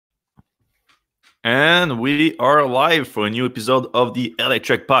And we are live for a new episode of the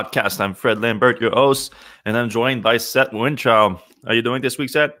Electrek Podcast. I'm Fred Lambert, your host, and I'm joined by Seth Winchow. How are you doing this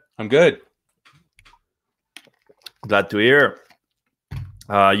week, Seth? I'm good. Glad to hear.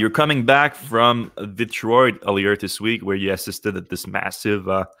 You're coming back from Detroit earlier this week, where you assisted at this massive,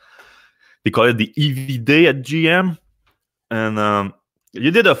 they call it the EV Day at GM, and you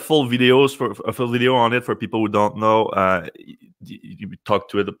did a full video on it for people who don't know. You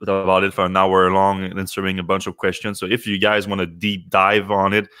talked about it for an hour long and answering a bunch of questions. So if you guys want to deep dive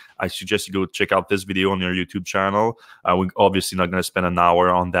on it, I suggest you go check out this video on your YouTube channel. We're obviously not going to spend an hour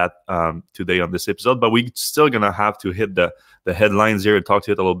on that today on this episode, but we're still going to have to hit the headlines here and talk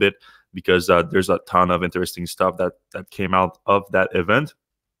to it a little bit because there's a ton of interesting stuff that came out of that event.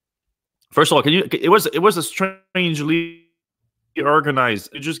 First of all, it was a strangely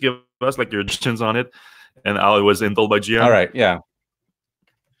organized. You just give us like your questions on it and how it was handled by GM. All right, yeah.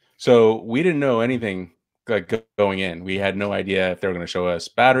 So we didn't know anything like going in. We had no idea if they were going to show us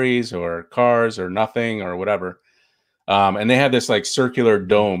batteries or cars or nothing or whatever. And they have this like circular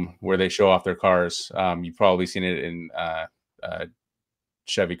dome where they show off their cars. You've probably seen it in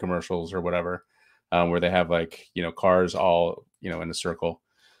Chevy commercials or whatever, where they have like, cars all, in a circle.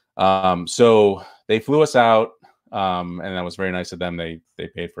 So they flew us out. And that was very nice of them. They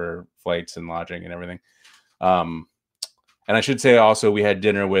paid for flights and lodging and everything. And I should say also we had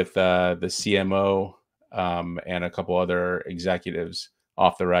dinner with the CMO and a couple other executives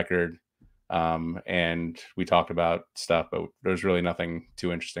off the record. And we talked about stuff, but there's really nothing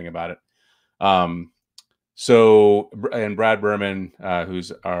too interesting about it. And Brad Berman,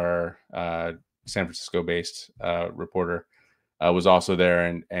 who's our San Francisco-based reporter, was also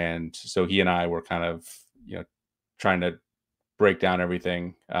there. And so he and I were kind of, trying to break down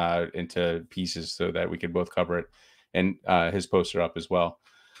everything into pieces so that we could both cover it, and his posts are up as well.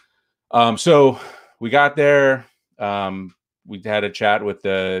 So we got there. We had a chat with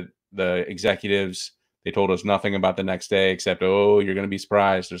the executives. They told us nothing about the next day except, oh, you're going to be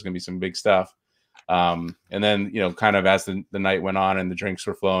surprised. There's going to be some big stuff. And then, kind of as the night went on and the drinks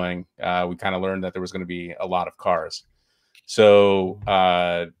were flowing, we kind of learned that there was going to be a lot of cars. So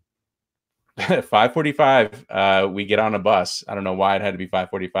 5:45, we get on a bus. I don't know why it had to be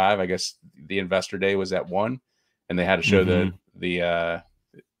 5:45. I guess the investor day was at 1, and they had to show the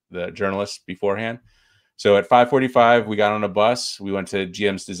journalists beforehand. So at 5:45, we got on a bus. We went to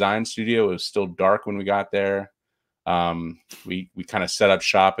GM's design studio. It was still dark when we got there. We kind of set up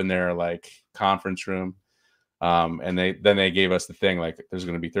shop in their like conference room, and they gave us the thing like there's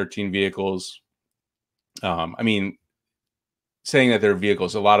going to be 13 vehicles. I mean, saying that they're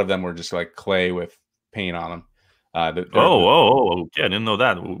vehicles, a lot of them were just like clay with paint on them. Okay, I didn't know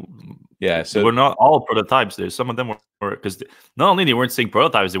that. Yeah, so they were not all prototypes there. Some of them were because not only they weren't saying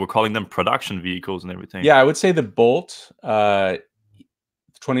prototypes, they were calling them production vehicles and everything. Yeah, I would say the Bolt,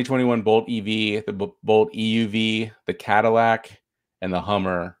 2021 Bolt EV, the Bolt EUV, the Cadillac, and the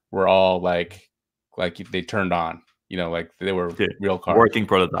Hummer were all like they turned on. Like they were real cars, working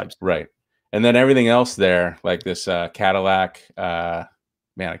prototypes, right? And then everything else there, like this Cadillac, man,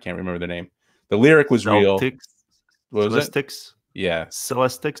 I can't remember the name. The Lyriq was real. What was it? Yeah.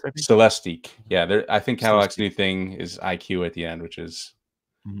 Celestiq, I think. Celestiq. Yeah, I think Cadillac's new thing is IQ at the end, which is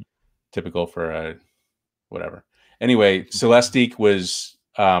typical for whatever. Anyway, Celestiq was,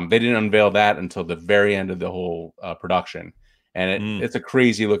 they didn't unveil that until the very end of the whole production. And it's a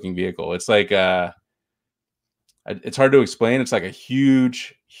crazy looking vehicle. It's like, it's hard to explain. It's like a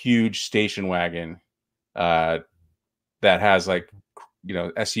huge station wagon that has like,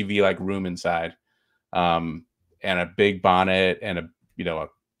 SUV like room inside, and a big bonnet and a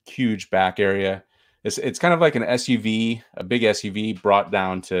huge back area. It's kind of like an SUV, a big SUV brought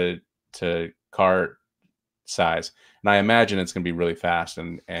down to car size. And I imagine it's going to be really fast.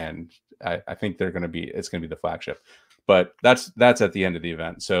 And I think it's going to be the flagship, but that's at the end of the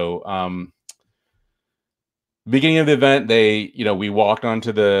event. So, beginning of the event, we walked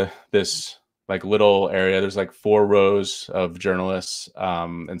onto this like little area. There's like 4 rows of journalists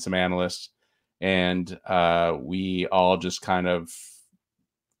and some analysts, and we all just kind of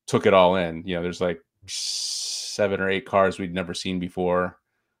took it all in. There's like 7 or 8 cars we'd never seen before,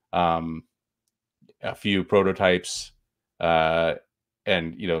 a few prototypes, and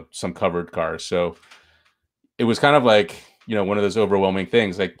some covered cars. So it was kind of like one of those overwhelming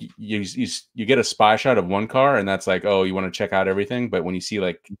things. Like you get a spy shot of one car and that's like, oh, you want to check out everything. But when you see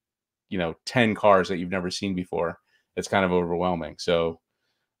like, 10 cars that you've never seen before, it's kind of overwhelming. So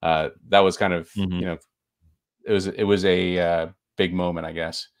that was kind of, it was a big moment, I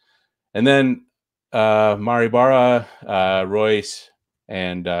guess. And then Maribara, Royce,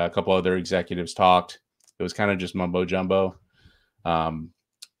 and a couple other executives talked. It was kind of just mumbo jumbo.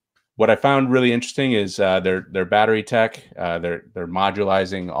 What I found really interesting is their battery tech. They're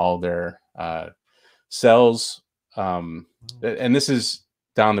modularizing all their cells, and this is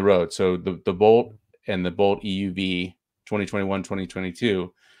down the road. So the Bolt and the Bolt EUV 2021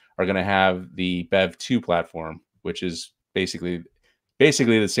 2022 are going to have the BEV2 platform, which is basically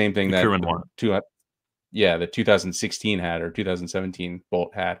the same thing that the 2016 had, or 2017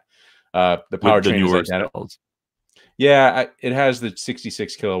 Bolt had. The powertrain is identical. Yeah, it has the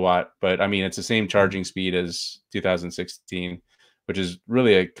 66 kilowatt, but I mean, it's the same charging speed as 2016, which is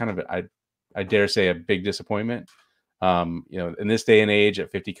really a kind of, I dare say, a big disappointment. You know, in this day and age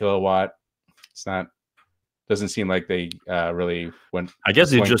at 50 kilowatt, doesn't seem like they really went. I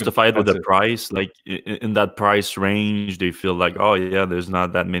guess they justified with the price. Like in that price range, they feel like, oh yeah, there's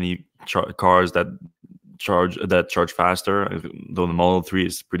not that many cars that charge faster. Though the Model 3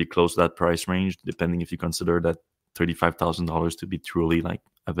 is pretty close to that price range, depending if you consider that $35,000 to be truly like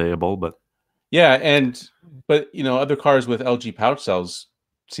available. But yeah, but you know, other cars with LG pouch cells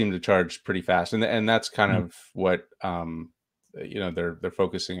seem to charge pretty fast, and that's kind of what you know, they're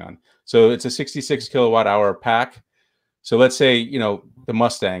focusing on. So it's a 66 kilowatt hour pack. So let's say, you know, the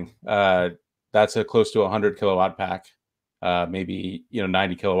Mustang, that's a close to 100 kilowatt pack, maybe, you know,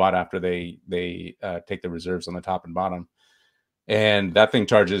 90 kilowatt after they take the reserves on the top and bottom, and that thing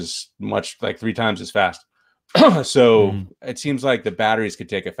charges much like 3 times as fast. So it seems like the batteries could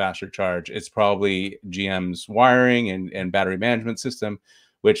take a faster charge. It's probably GM's wiring and battery management system,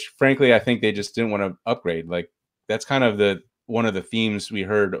 which frankly I think they just didn't want to upgrade. Like that's kind of one of the themes we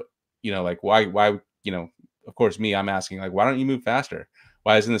heard, you know, like why, you know, of course I'm asking, like, why don't you move faster?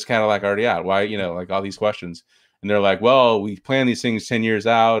 Why isn't this Cadillac already out? Why, you know, like all these questions. And they're like, well, we plan these things 10 years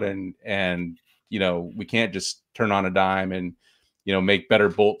out, and you know, we can't just turn on a dime and, you know, make better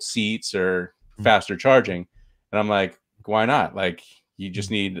Bolt seats or faster charging. And I'm like, why not? Like, you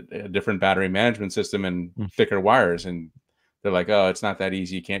just need a different battery management system and thicker wires. And they're like, oh, it's not that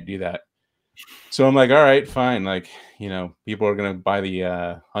easy. You can't do that. So I'm like, all right, fine. Like, you know, people are going to buy the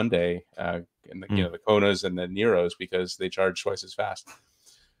Hyundai and the, you know, the Konas and the Neros because they charge twice as fast.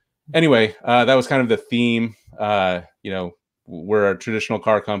 Anyway, that was kind of the theme. You know, we're a traditional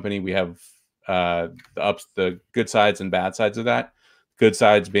car company. We have the good sides and bad sides of that. Good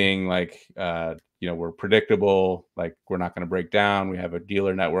sides being like, you know, we're predictable, like we're not going to break down. We have a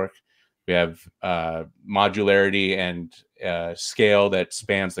dealer network. We have modularity and scale that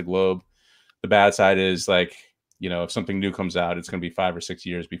spans the globe. The bad side is like, you know, if something new comes out, it's going to be 5 or 6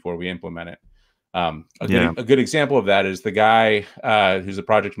 years before we implement it. A good example of that is the guy who's the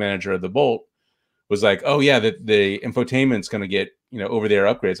project manager of the Bolt was like, oh yeah, the infotainment's going to get, you know, over-the-air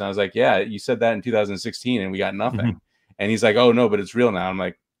upgrades. And I was like, yeah, you said that in 2016 and we got nothing. And he's like, oh no, but it's real now. I'm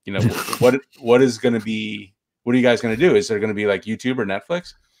like, you know, what is going to be, what are you guys going to do? Is there going to be like YouTube or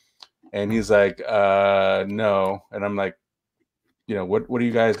Netflix? And he's like, no. And I'm like, you know, what are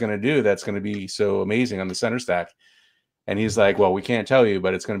you guys going to do that's going to be so amazing on the center stack? And he's like, well, we can't tell you,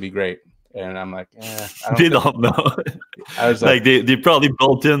 but it's going to be great. And I'm like, they don't know. I was like, they probably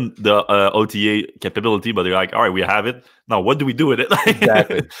built in the OTA capability, but they're like, all right, we have it. Now, what do we do with it?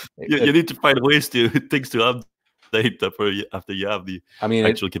 Exactly. you need to find ways to things to update after you have the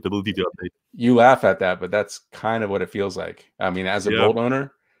actual capability to update. You laugh at that, but that's kind of what it feels like. I mean, as a Bolt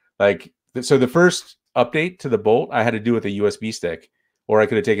owner, like, so the first update to the Bolt, I had to do with a USB stick, or I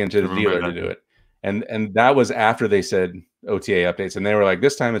could have taken it to the dealer to do it. And that was after they said OTA updates, and they were like,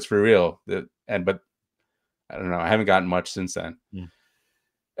 this time it's for real. But I don't know, I haven't gotten much since then.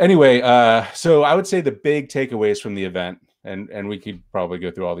 Anyway, so I would say the big takeaways from the event, and we could probably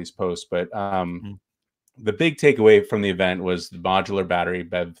go through all these posts, but the big takeaway from the event was the modular battery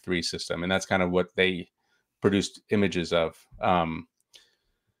BEV3 system, and that's kind of what they produced images of.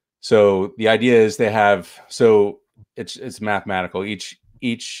 So the idea is they have, so it's mathematical.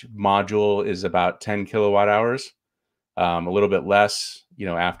 Each module is about 10 kilowatt hours, a little bit less, you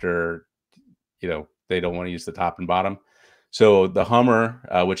know, after, you know, they don't want to use the top and bottom. So the Hummer,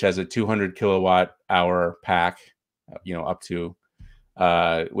 which has a 200 kilowatt hour pack, you know, up to,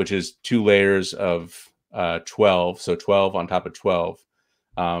 which is 2 layers of 12. So 12 on top of 12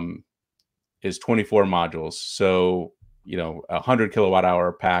 is 24 modules. So, you know, a 100 kilowatt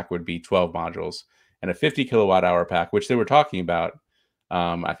hour pack would be 12 modules, and a 50 kilowatt hour pack, which they were talking about.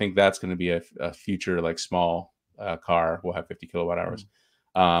 I think that's going to be a future like small car will have 50 kilowatt hours,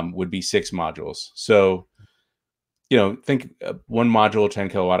 would be 6 modules. So, you know, think 1 module, 10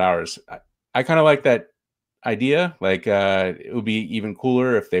 kilowatt hours. I kind of like that idea. Like it would be even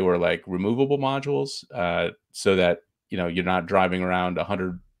cooler if they were like removable modules, so that, you're not driving around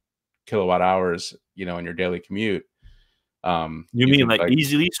 100 kilowatt hours, in your daily commute. You mean like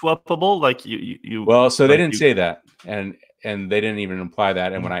easily swappable? Like you well, so they like didn't say that, and they didn't even imply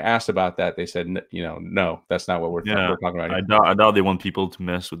that. And when I asked about that, they said, no, that's not what we're talking about here. I doubt they want people to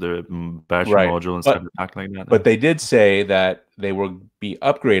mess with their battery Right. module and stuff like that. But they did say that they will be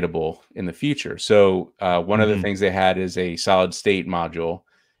upgradable in the future. So one of the things they had is a solid state module.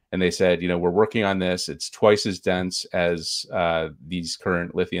 And they said, we're working on this. It's twice as dense as these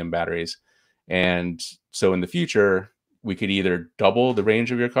current lithium batteries. And so in the future, we could either double the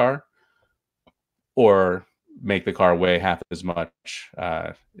range of your car or make the car weigh half as much,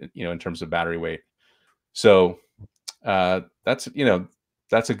 in terms of battery weight. So that's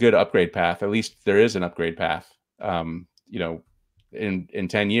a good upgrade path. At least there is an upgrade path. In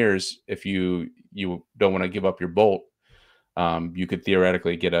 10 years, if you don't want to give up your Bolt, you could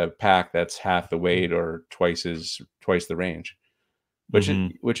theoretically get a pack that's half the weight or twice the range,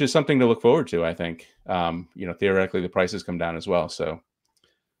 which is something to look forward to. I think, theoretically the prices come down as well. So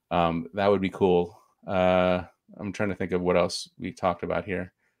that would be cool. I'm trying to think of what else we talked about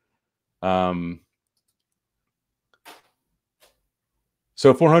here.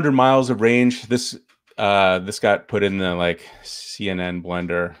 So 400 miles of range. This got put in the like CNN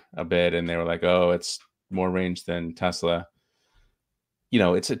blender a bit, and they were like, "Oh, it's more range than Tesla."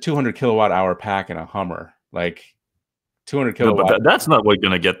 It's a 200 kilowatt hour pack in a Hummer. Like 200 kilowatt. But that's not what you're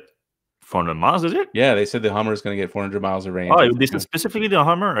gonna get 400 miles, is it? Yeah, they said the Hummer is going to get 400 miles of range. Oh, this is specifically the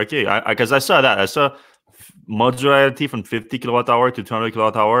Hummer. Okay, because I saw that. I saw modularity from 50 kilowatt hour to 200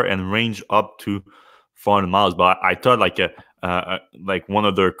 kilowatt hour and range up to 400 miles. But I thought like one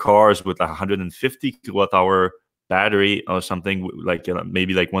of their cars with 150 kilowatt hour battery or something, like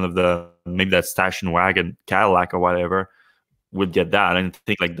maybe like maybe that station wagon Cadillac or whatever would get that. I didn't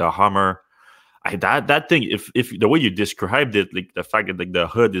think like the Hummer. That thing, if the way you described it, like the fact that like the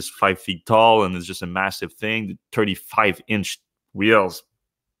hood is 5 feet tall and it's just a massive thing, the 35-inch wheels.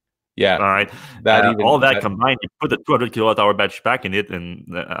 Yeah. All right. All that combined, you put a 200 kilowatt hour battery pack in it, and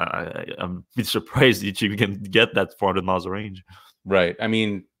I'm surprised that you can get that 400 miles of range. Right. I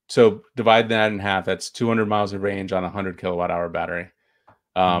mean, so divide that in half. That's 200 miles of range on a 100 kilowatt hour battery.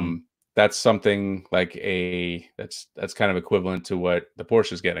 That's something like that's kind of equivalent to what the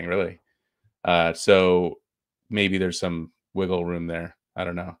Porsche is getting, really. So maybe there's some wiggle room there. I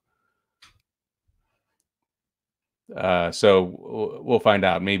don't know. So we'll find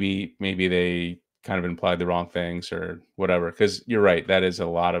out. Maybe they kind of implied the wrong things or whatever. Because you're right, that is a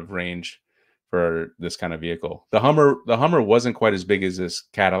lot of range for this kind of vehicle. The Hummer wasn't quite as big as this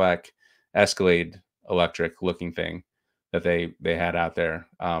Cadillac Escalade electric looking thing that they had out there.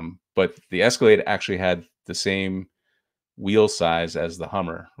 But the Escalade actually had the same wheel size as the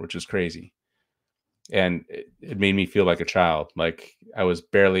Hummer, which is crazy. And it made me feel like a child. Like I was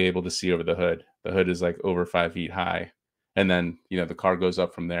barely able to see over the hood. The hood is like over 5 feet high. And then, the car goes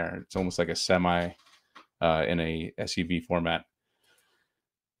up from there. It's almost like a semi in a SUV format.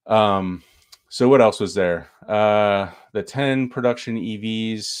 So what else was there? The 10 production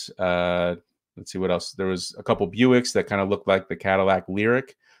EVs. Let's see what else. There was a couple Buicks that kind of looked like the Cadillac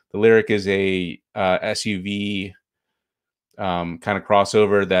Lyriq. The Lyriq is a SUV kind of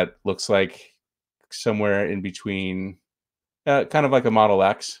crossover that looks like somewhere in between, kind of like a Model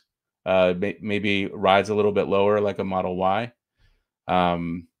X, maybe rides a little bit lower like a Model Y.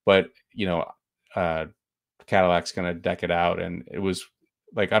 But Cadillac's gonna deck it out, and it was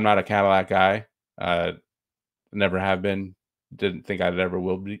like, I'm not a Cadillac guy, never have been, didn't think I'd ever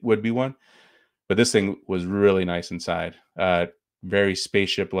would be one, but this thing was really nice inside, very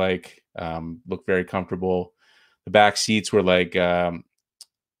spaceship like, looked very comfortable. The back seats were like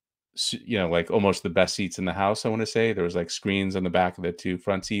like almost the best seats in the house. I want to say there was like screens on the back of the two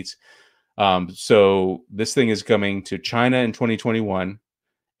front seats. So this thing is coming to China in 2021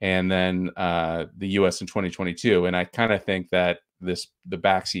 and then the US in 2022. And I kind of think that the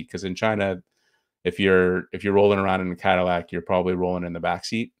back seat, because in China, if you're rolling around in a Cadillac, you're probably rolling in the back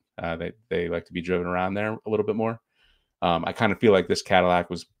seat. They like to be driven around there a little bit more. I kind of feel like this Cadillac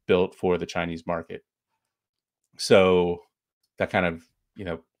was built for the Chinese market. So that kind of,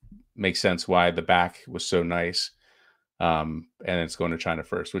 makes sense why the back was so nice. And it's going to China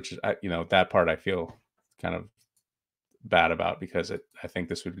first, which is, that part I feel kind of bad about, because I think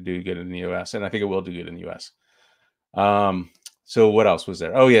this would do good in the US, and I think it will do good in the US. So what else was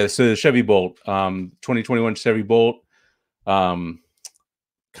there? Oh yeah. So the Chevy Bolt, 2021 Chevy Bolt, kind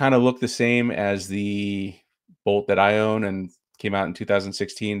of looked the same as the Bolt that I own and came out in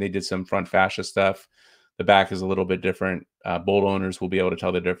 2016. They did some front fascia stuff. The back is a little bit different. Bolt owners will be able to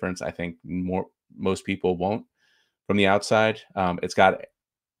tell the difference. I think most people won't from the outside. It's got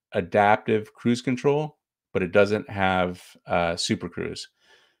adaptive cruise control, but it doesn't have Supercruise.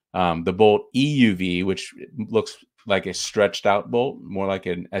 The Bolt EUV, which looks like a stretched out Bolt, more like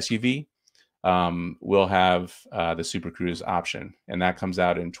an SUV, will have the Supercruise option, and that comes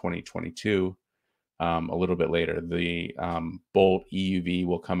out in 2022, a little bit later. The Bolt EUV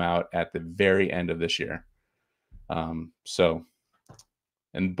will come out at the very end of this year. And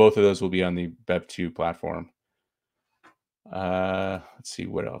both of those will be on the BEV2 platform. Let's see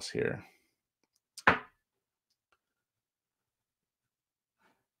what else here.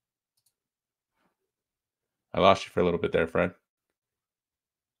 I lost you for a little bit there, Fred.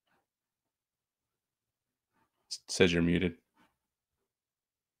 It says you're muted.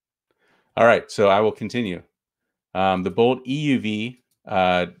 All right, so I will continue. The Bolt EUV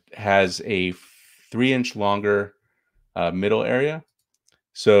has a 3-inch longer middle area.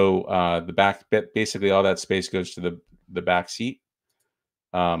 So the back, basically all that space goes to the back seat.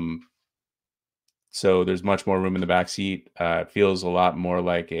 So there's much more room in the back seat. It feels a lot more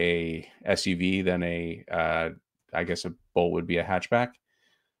like a SUV than I guess a Bolt would be a hatchback.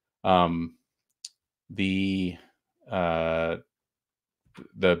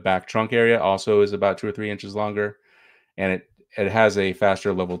 The back trunk area also is about 2 or 3 inches longer, and it has a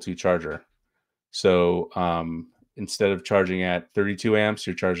faster level 2 charger. So instead of charging at 32 amps,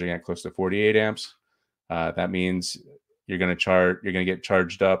 you're charging at close to 48 amps. That means you're going to get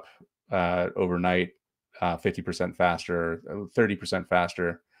charged up overnight 50% faster, 30%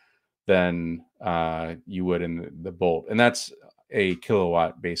 faster than you would in the Bolt. And that's a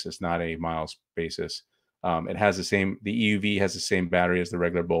kilowatt basis, not a miles basis. It has the EUV has the same battery as the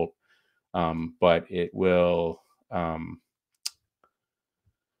regular Bolt, but it will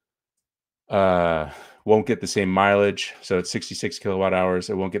won't get the same mileage. So it's 66 kilowatt hours.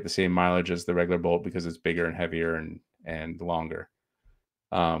 It won't get the same mileage as the regular Bolt because it's bigger and heavier and longer.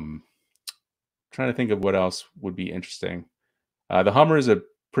 Trying to think of what else would be interesting. The Hummer is a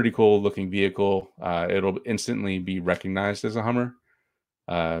pretty cool looking vehicle. It'll instantly be recognized as a Hummer.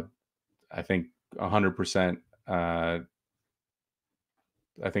 I think 100%. I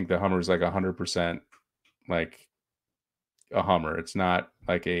think the Hummer is like 100% like a Hummer. It's not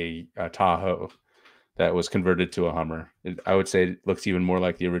like a Tahoe that was converted to a Hummer. I would say it looks even more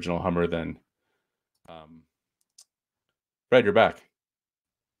like the original Hummer than. Fred, you're back.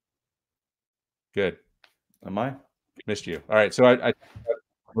 Good. Am I? Missed you. All right. So I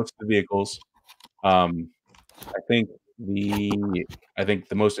looked at the vehicles. I think the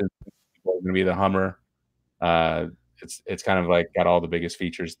most interesting is going to be the Hummer. It's kind of like got all the biggest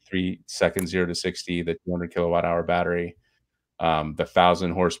features: 3 seconds 0 to 60, the 200 kilowatt hour battery, the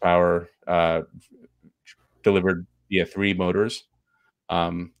 1,000 horsepower delivered via 3 motors,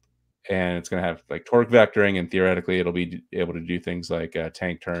 and it's going to have like torque vectoring, and theoretically it'll be able to do things like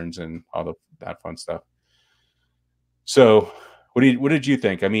tank turns and all that fun stuff. So what did you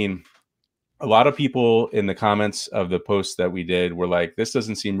think? I mean, a lot of people in the comments of the post that we did were like, this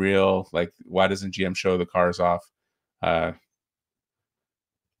doesn't seem real. Like, why doesn't GM show the cars off? Can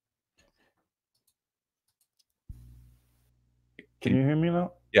you hear me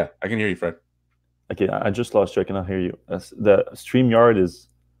now? Yeah, I can hear you, Fred. Okay, I just lost you. I cannot hear you. The StreamYard is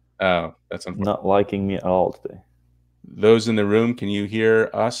that's not liking me at all today. Those in the room, can you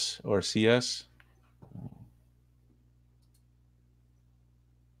hear us or see us?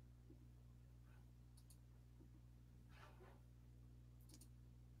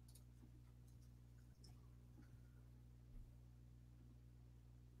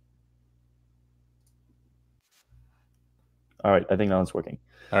 All right, I think now it's working.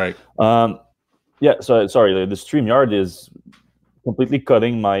 All right. Yeah, so sorry, the StreamYard is completely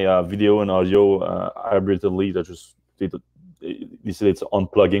cutting my video and audio hybridly. That just you said it's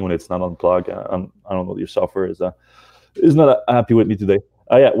unplugging when it's not unplugged. I don't know. Your software is not happy with me today.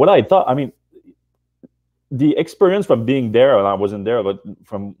 Yeah, what I thought. I mean, the experience from being there, and I wasn't there, but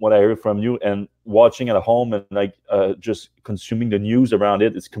from what I heard from you and watching at home and like just consuming the news around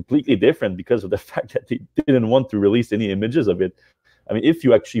it, it's completely different because of the fact that they didn't want to release any images of it. I mean, if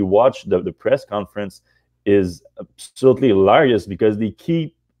you actually watch the press conference, is absolutely hilarious because they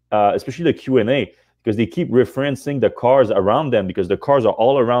keep, especially the Q&A, because they keep referencing the cars around them because the cars are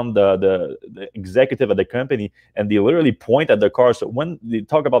all around the executive at the company, and they literally point at the car. So when they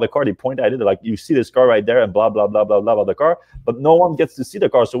talk about the car, they point at it like, you see this car right there and blah, blah, blah, blah, blah about the car, but no one gets to see the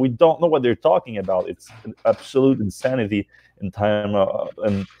car. So we don't know what they're talking about. It's an absolute insanity in time.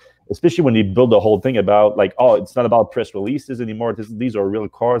 And especially when they build the whole thing about like, oh, it's not about press releases anymore. These are real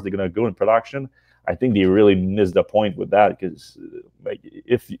cars. They're going to go in production. I think they really missed the point with that, because like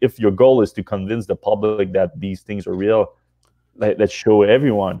if your goal is to convince the public that these things are real, let's show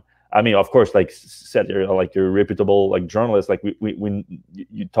everyone. I mean, of course, like said, you're like you're a reputable like journalist. Like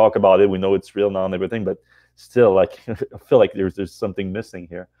you talk about it, we know it's real now and everything, but still, like I feel like there's something missing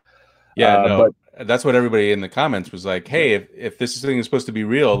here. Yeah, no, but that's what everybody in the comments was like. Hey, if this thing is supposed to be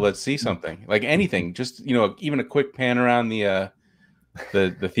real, let's see something. Like anything, just even a quick pan around the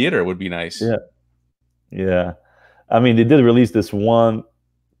theater would be nice. Yeah, yeah. I mean, they did release this one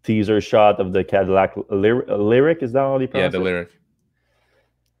teaser shot of the Cadillac Lyriq. Is that how they pronounce it? Yeah, the Lyriq.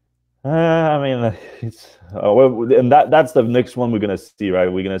 I mean, it's and that's the next one we're gonna see, right?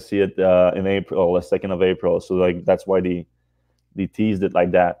 We're gonna see it in April, the 2nd of April. So like that's why they teased it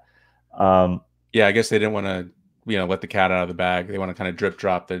like that. Yeah, I guess they didn't want to let the cat out of the bag. They want to kind of drip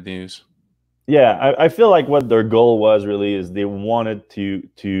drop the news. Yeah, I feel like what their goal was really is they wanted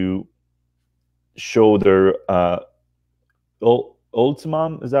to show their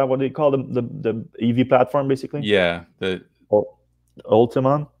Ultiman. Is that what they call them? The EV platform, basically. Yeah, the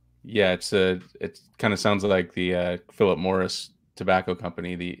Ultiman. Yeah, it kind of sounds like the Philip Morris tobacco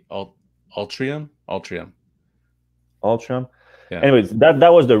company, the Ultrium. Yeah. Anyways,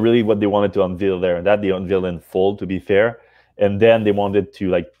 that was really what they wanted to unveil there, and that they unveiled in full, to be fair. And then they wanted to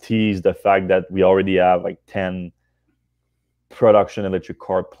like tease the fact that we already have like 10 production electric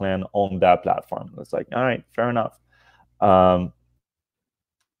car plan on that platform. It's like, all right, fair enough.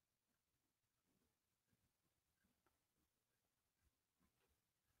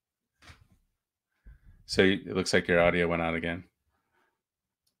 So it looks like your audio went out again.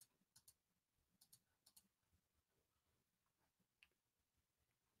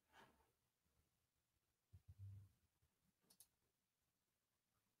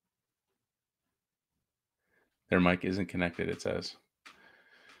 Their mic isn't connected, it says.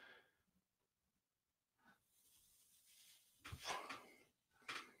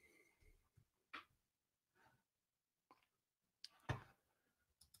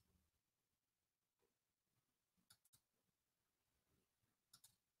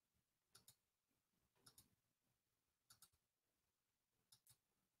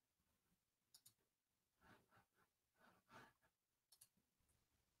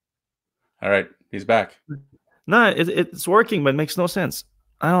 All right, he's back. No, it's working, but it makes no sense.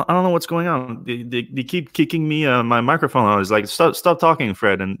 I don't know what's going on. They keep kicking me my microphone out. It's like stop talking,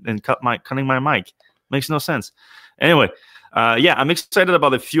 Fred, and cutting my mic. Makes no sense. Anyway, yeah, I'm excited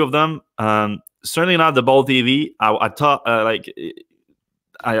about a few of them. Certainly not the Bolt EV. I thought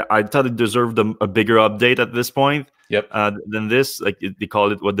I thought it deserved a bigger update at this point. Yep. Than this, like they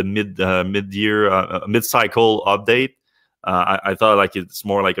call it the mid-year mid-cycle update. I thought like it's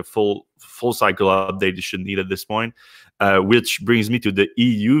more like a full cycle update you should need at this point. Which brings me to the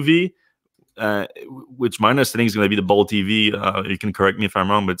EUV, which my understanding is going to be the Bolt EV. You can correct me if I'm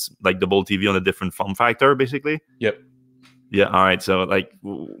wrong, but it's like the Bolt EV on a different form factor, basically. Yep. Yeah. All right. So like,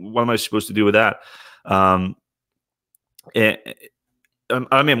 what am I supposed to do with that? I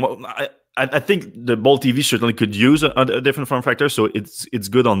mean, I think the Bolt EV certainly could use a different form factor, so it's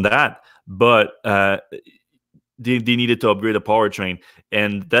good on that. But they needed to upgrade the powertrain,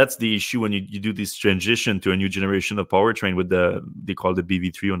 and that's the issue when you do this transition to a new generation of powertrain with they call it the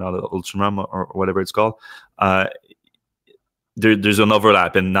BV3 or now the Ultram or whatever it's called. There's an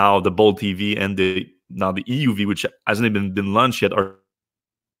overlap, and now the Bolt EV and the EUV, which hasn't even been launched yet, are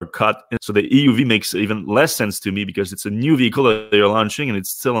cut. So the EUV makes even less sense to me because it's a new vehicle that they're launching and it's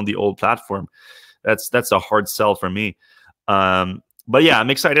still on the old platform. That's a hard sell for me. But yeah,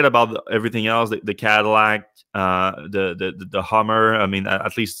 I'm excited about everything else. The Cadillac, the Hummer. I mean,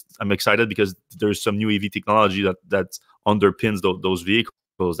 at least I'm excited because there's some new EV technology that underpins those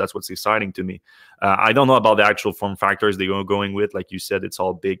vehicles. That's what's exciting to me. I don't know about the actual form factors they're going with. Like you said, it's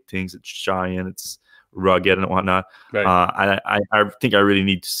all big things. It's giant. It's rugged and whatnot. Right. I think I really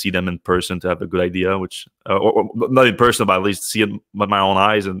need to see them in person to have a good idea, which or not in person, but at least see it with my own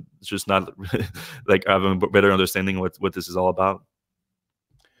eyes, and it's just not like I have a better understanding what this is all about.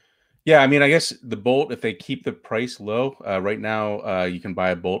 Yeah, I mean, I guess the Bolt, if they keep the price low, right now you can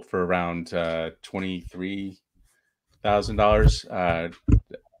buy a Bolt for around $23,000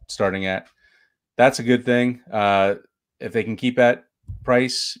 starting at. That's a good thing. If they can keep that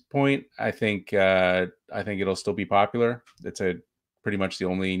price point, I think it'll still be popular. It's pretty much the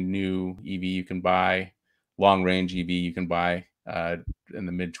only new EV you can buy, long range EV you can buy in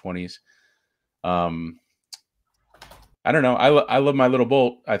the mid-20s. I don't know. I love my little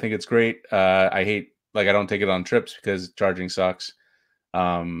Bolt. I think it's great. I don't take it on trips because charging sucks.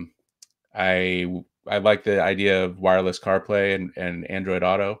 I like the idea of wireless CarPlay and Android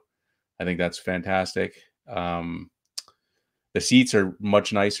Auto. I think that's fantastic. The seats are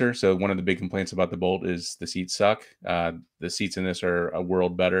much nicer. So one of the big complaints about the Bolt is the seats suck. The seats in this are a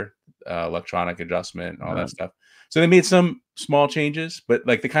world better, electronic adjustment, and all that stuff. So they made some small changes, but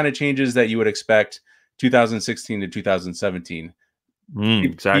like the kind of changes that you would expect 2016 to 2017.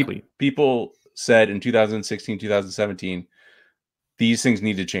 Exactly. People said in 2016, 2017, these things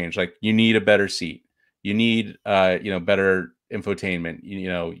need to change. Like you need a better seat. You need, better infotainment.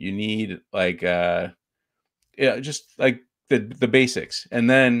 You need like, just like the basics. And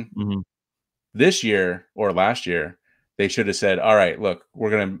then this year or last year, they should have said, all right, look, we're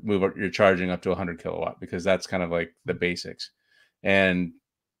going to move your charging up to 100 kilowatt because that's kind of like the basics. And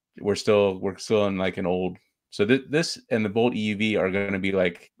we're still in like an old, so this and the Bolt EUV are going to be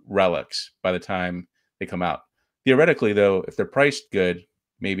like relics by the time they come out. Theoretically though, if they're priced good,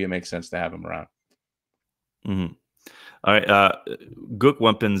 maybe it makes sense to have them around. All right, Gook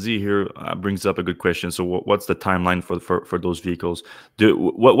Wampenzi here brings up a good question. So, what's the timeline for those vehicles?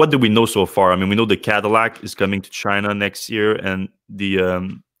 What do we know so far? I mean, we know the Cadillac is coming to China next year, and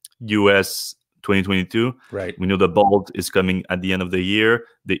the US 2022. Right. We know the Bolt is coming at the end of the year.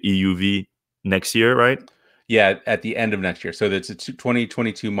 The EUV next year, right? Yeah, at the end of next year. So that's a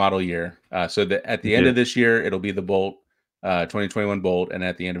 2022 model year. So at the end of this year, it'll be the Bolt, 2021 Bolt, and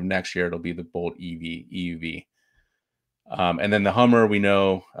at the end of next year, it'll be the Bolt EUV. And then the Hummer, we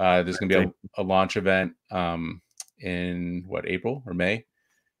know there's going to be a launch event in April or May,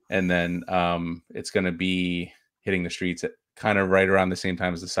 and then it's going to be hitting the streets at kind of right around the same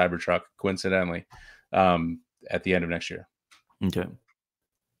time as the Cybertruck, coincidentally, at the end of next year. Okay.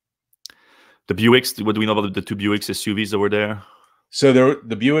 The Buicks, what do we know about the two Buicks SUVs that were there? So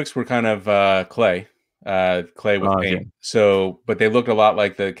the Buicks were kind of clay with paint. Okay. So, but they looked a lot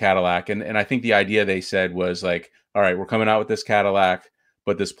like the Cadillac, and I think the idea they said was like, all right, we're coming out with this Cadillac,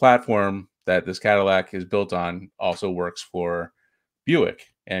 but this platform that this Cadillac is built on also works for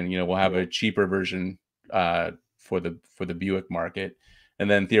Buick, and we'll have a cheaper version for the Buick market,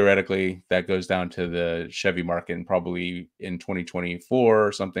 and then theoretically that goes down to the Chevy market, and probably in 2024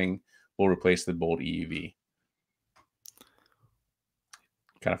 or something will replace the Bolt EUV.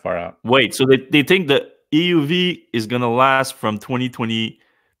 Kind of far out. Wait, so they think the EUV is gonna last from 2022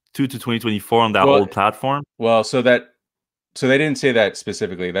 to 2024 on that old platform? Well, so they didn't say that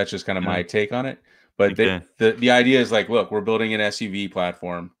specifically. That's just kind of my take on it. But the idea is like, look, we're building an SUV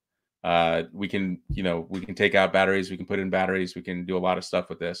platform. We can take out batteries, we can put in batteries, we can do a lot of stuff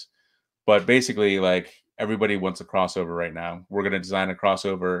with this. But basically, like everybody wants a crossover right now. We're gonna design a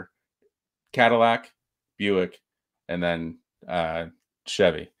crossover Cadillac, Buick, and then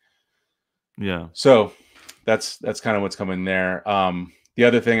Chevy. Yeah. So that's kind of what's coming there. The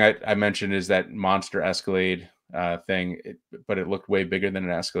other thing I mentioned is that monster Escalade thing, but it looked way bigger than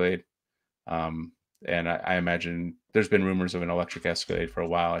an Escalade. And I imagine there's been rumors of an electric Escalade for a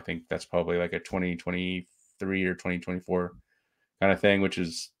while. I think that's probably like a 2023 or 2024 kind of thing, which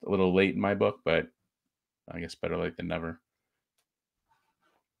is a little late in my book, but I guess better late than never.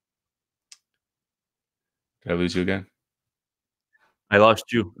 Did I lose you again? I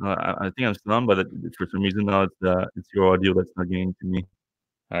lost you. I think I'm still on, but for some reason now it's your audio that's not getting to me.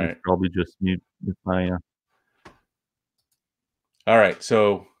 All right. It's probably just mute with my. All right.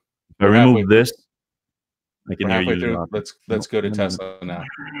 So if I remove this, I can hear you. Through. Let's go to Tesla now.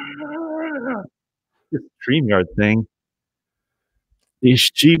 This StreamYard thing is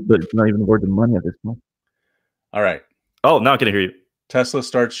cheap, but it's not even worth the money at this point. All right. Oh, now I can hear you. Tesla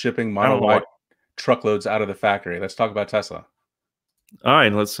starts shipping Model Y truckloads out of the factory. Let's talk about Tesla. All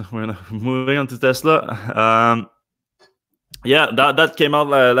right, we're moving on to Tesla. Yeah, that came out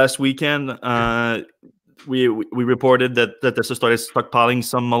last weekend. We reported that Tesla started stockpiling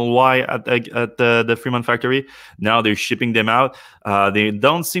some Model Y at the Fremont factory. Now they're shipping them out. They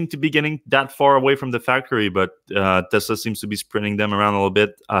don't seem to be getting that far away from the factory, but Tesla seems to be spreading them around a little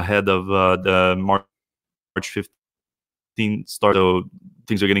bit ahead of the March 15th start. So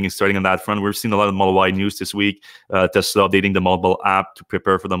things are starting on that front. We've seen a lot of Model Y news this week. Tesla updating the mobile app to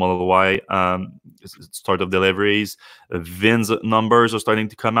prepare for the Model Y start of deliveries. VIN's numbers are starting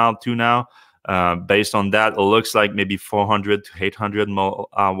to come out too now. Based on that, it looks like maybe 400 to 800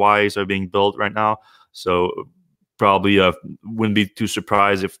 Ys are being built right now. So probably wouldn't be too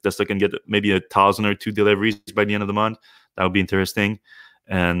surprised if Tesla can get maybe 1,000 or 2 deliveries by the end of the month. That would be interesting.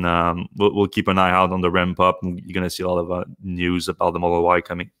 And we'll keep an eye out on the ramp up. You're going to see a lot of news about the Model Y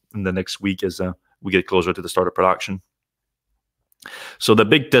coming in the next week as we get closer to the start of production. So the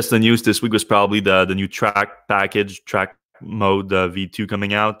big Tesla news this week was probably the new track package, track mode V2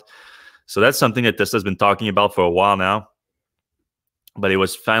 coming out. So that's something that Tesla's been talking about for a while now. but it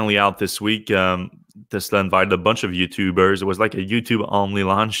was finally out this week. Tesla invited a bunch of YouTubers. It was like a YouTube only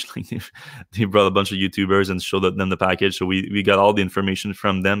launch. Like they brought a bunch of YouTubers and showed them the package. So we got all the information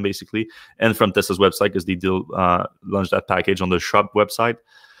from them basically, and from Tesla's website, because they did launch that package on the shop website.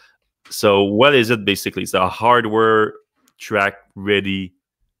 So what is it basically? It's a hardware track ready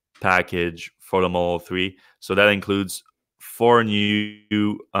package for the Model 3. So that includes 4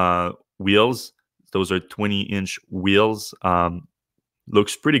 new wheels. Those are 20-inch wheels.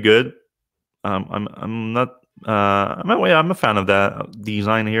 Looks pretty good. I'm a fan of that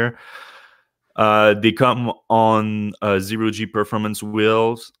design here. They come on 0G performance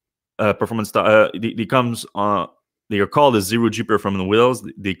wheels. They are called the 0G performance wheels.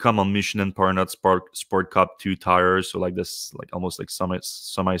 They come on Michelin Parnut Sport Cup 2 tires. So like this, like almost like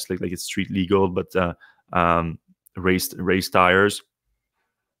semi-slick, like it's street legal, but race tires.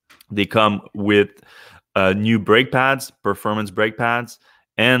 They come with new brake pads, performance brake pads,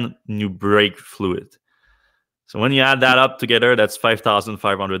 and new brake fluid. So when you add that up together, that's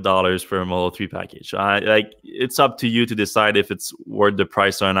 $5,500 for a Model 3 package. Like, it's up to you to decide if it's worth the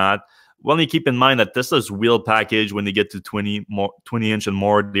price or not. Only keep in mind that Tesla's wheel package, when they get to 20-inch and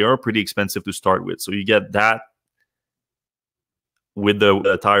more, they are pretty expensive to start with. So you get that with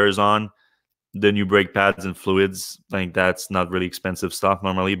the tires on, the new brake pads and fluids. Like, that's not really expensive stuff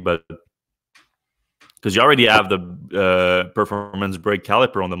normally, but because you already have the performance brake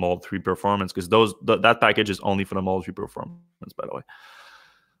caliper on the Model 3 Performance, because that package is only for the Model 3 Performance, by the way.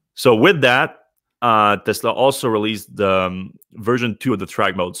 So with that, Tesla also released the version 2 of the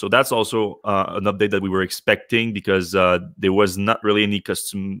track mode. So that's also an update that we were expecting, because there was not really any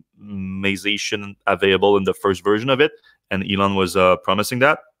customization available in the first version of it, and Elon was promising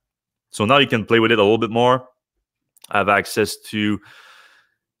that. So now you can play with it a little bit more. Have access to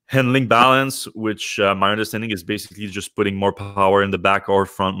handling balance, which my understanding is basically just putting more power in the back or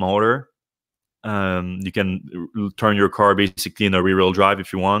front motor. You can turn your car basically in a rear-wheel drive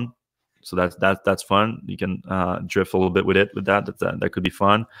if you want. So that's fun. You can drift a little bit with it. That could be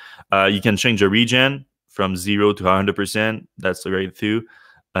fun. You can change the regen from 0 to 100%. That's great too,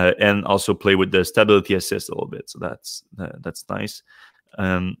 and also play with the stability assist a little bit. So that's nice.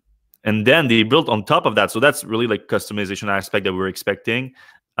 And then they built on top of that. So that's really like customization aspect that we were expecting.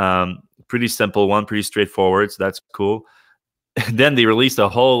 Pretty simple one, pretty straightforward. So that's cool. Then they released a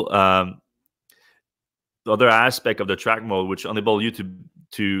whole other aspect of the track mode, which enable you to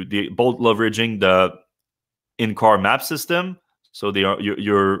both leveraging the in-car map system. So they are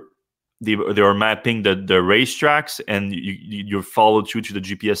mapping the racetracks, and you follow through to the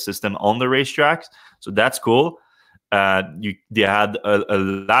GPS system on the racetracks. So that's cool. They had a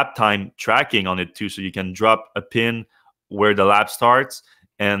lap time tracking on it too, so you can drop a pin where the lap starts,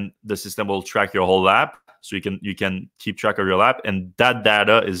 and the system will track your whole lap. So you can keep track of your lap, and that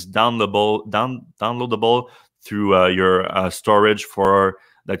data is downloadable through your storage for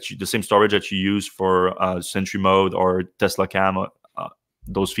the same storage that you use for Sentry Mode or Tesla Cam,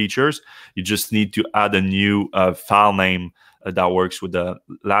 those features. You just need to add a new file name that works with the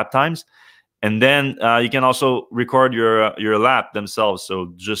lap times, and then you can also record your lap themselves.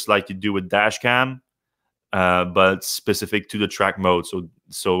 So just like you do with dash cam, but specific to the track mode.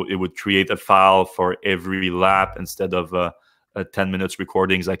 So it would create a file for every lap instead of a 10 minutes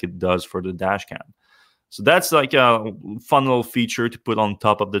recordings like it does for the dash cam. So that's like a fun little feature to put on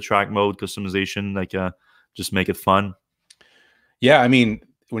top of the track mode customization, like just make it fun. Yeah, I mean,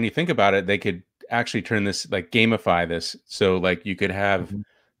 when you think about it, they could actually turn this, like gamify this. So like you could have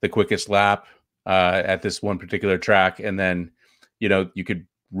the quickest lap at this one particular track, and then, you know, you could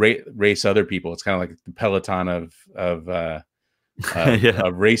race other people. It's kind of like the Peloton of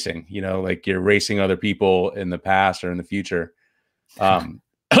racing, you know, like you're racing other people in the past or in the future. So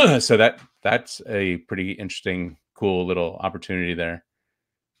that's a pretty interesting, cool little opportunity there.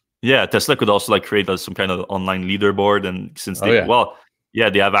 Yeah, Tesla could also like create some kind of online leaderboard, and since they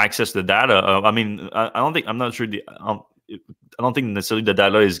they have access to the data. I mean, I'm not sure I don't think necessarily the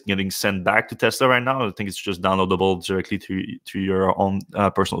data is getting sent back to Tesla right now. I think it's just downloadable directly to your own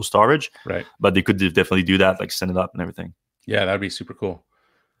personal storage. Right. But they could definitely do that, like send it up and everything. Yeah, that'd be super cool.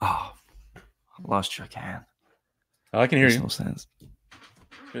 Oh, I lost your can. Oh, I can hear you. No sense.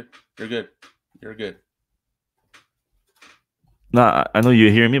 Good. You're good. You're good. No, I know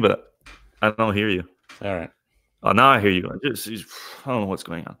you hear me, but I don't hear you. All right. Oh, now I hear you. I don't know what's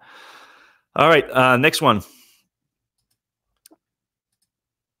going on. All right, next one.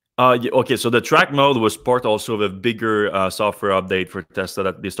 Okay, so the track mode was part also of a bigger software update for Tesla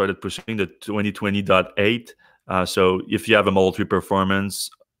that they started pushing, the 2020.8. So if you have a Model 3 Performance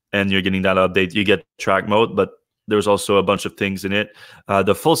and you're getting that update, you get track mode. But there's also a bunch of things in it.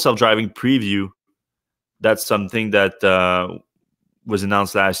 The full self-driving preview, that's something that was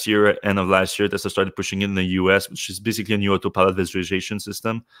announced last year, end of last year. Tesla started pushing in the US, which is basically a new autopilot visualization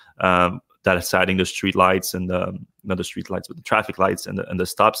system that is adding the street lights and not the street lights, but the traffic lights and the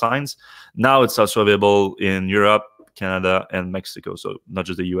stop signs. Now it's also available in Europe, Canada, and Mexico, so not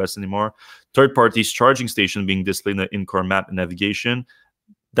just the US anymore. Third-party charging station being displayed in the in-car map and navigation.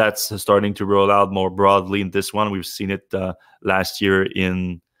 That's starting to roll out more broadly in this one. We've seen it last year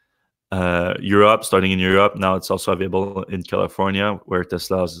in Europe, starting in Europe. Now it's also available in California, where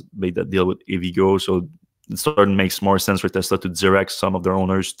Tesla has made that deal with EVgo. So it starting makes more sense for Tesla to direct some of their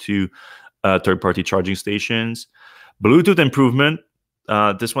owners to third-party charging stations. Bluetooth improvement.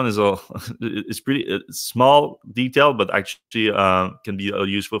 This one is it's pretty small detail, but actually can be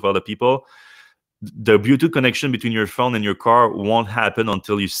useful for other people. The Bluetooth connection between your phone and your car won't happen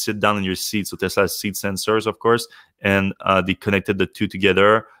until you sit down in your seat. So Tesla has seat sensors, of course, and they connected the two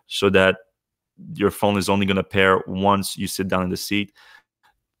together so that your phone is only going to pair once you sit down in the seat.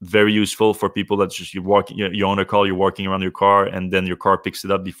 Very useful for people that just you own a car, you're walking around your car, and then your car picks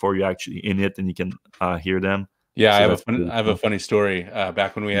it up before you're actually in it, and you can hear them. Yeah, so I have a funny story.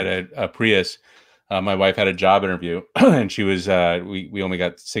 Back when we had a Prius, my wife had a job interview, and she was we only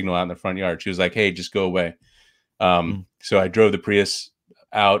got signal out in the front yard. She was like, "Hey, just go away." So I drove the Prius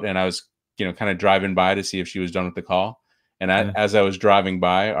out, and I was kind of driving by to see if she was done with the call. And as I was driving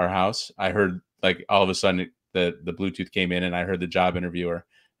by our house, I heard like all of a sudden the Bluetooth came in, and I heard the job interviewer.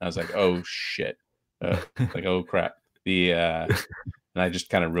 And I was like, "Oh shit!" Like, "Oh crap!" And I just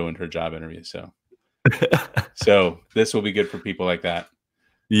kind of ruined her job interview. So this will be good for people like that.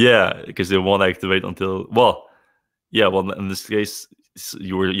 Yeah, because they won't activate until in this case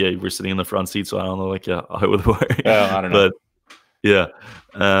you were sitting in the front seat, so I don't know like how it would work. I don't know. But yeah,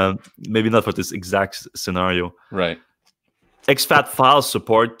 maybe not for this exact scenario. Right. exFAT file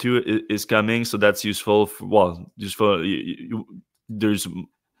support too is coming, so that's useful for, there's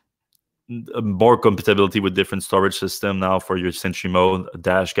more compatibility with different storage system now for your Sentry mode,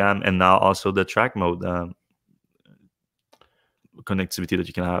 dash cam, and now also the track mode connectivity that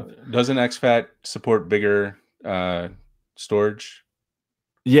you can have. Doesn't exFAT support bigger storage?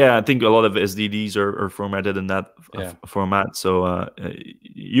 Yeah, I think a lot of SDDs are formatted in that format. So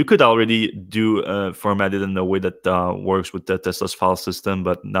you could already do formatted in a way that works with the Tesla's file system,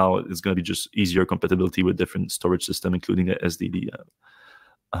 but now it's going to be just easier compatibility with different storage system, including the SDD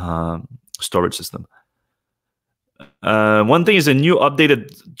storage system. One thing is a new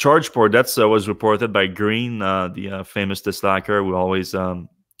updated charge port that was reported by Green, the famous Tesla hacker who always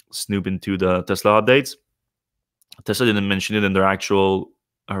snoop into the Tesla updates. Tesla didn't mention it in their actual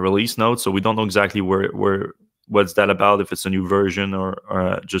release notes, so we don't know exactly what's that about, if it's a new version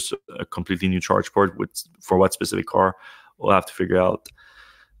or just a completely new charge port for what specific car. We'll have to figure out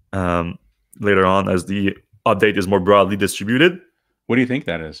later on as the update is more broadly distributed. What do you think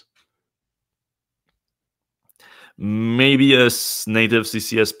that is? Maybe a native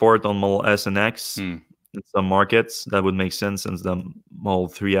CCS port on Model S and X in some markets. That would make sense since the Model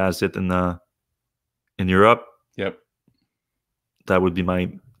 3 has it in Europe. Yep. That would be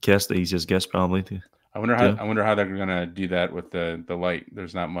my guess, the easiest guess probably. I wonder how they're gonna do that with the light.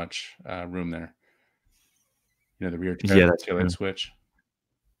 There's not much room there. You know, the rear taillight switch.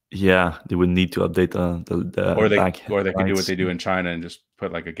 Yeah, they would need to update the or they back or they could do what they do in China and just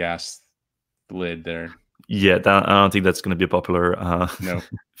put like a gas lid there. Yeah, I don't think that's going to be a popular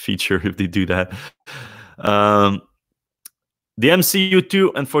feature if they do that. The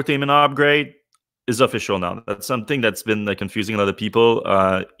MCU2 infotainment upgrade is official now. That's something that's been confusing a lot of people.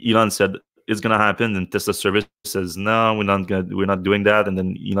 Elon said it's going to happen, and Tesla service says no, we're not doing that. And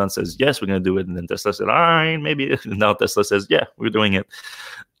then Elon says yes, we're going to do it, and then Tesla said all right, maybe. And now Tesla says yeah, we're doing it.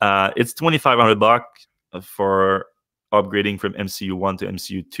 It's $2,500 for upgrading from MCU1 to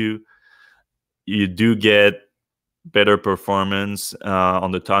MCU2. You do get better performance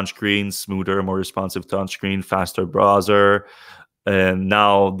on the touchscreen, smoother, more responsive touchscreen, faster browser, and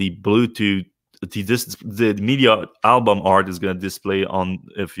now the Bluetooth, the media album art is going to display on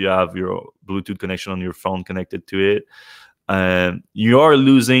if you have your Bluetooth connection on your phone connected to it. You are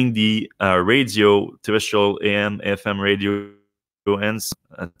losing the radio, terrestrial AM, FM radio ends.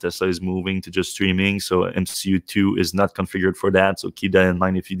 Tesla is moving to just streaming, so MCU2 is not configured for that. So keep that in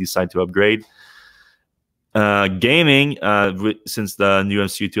mind if you decide to upgrade. Gaming, since the new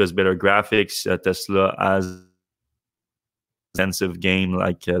MCU2 has better graphics, Tesla has extensive game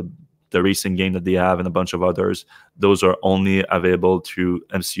like the racing game that they have and a bunch of others. Those are only available through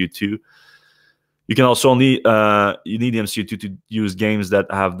MCU2. You can also only you need the MCU2 to use games that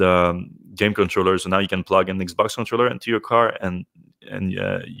have the game controller. So now you can plug an Xbox controller into your car and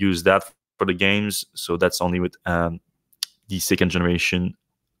use that for the games. So that's only with the second generation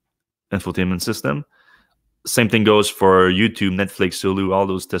infotainment system. Same thing goes for YouTube, Netflix, Hulu, all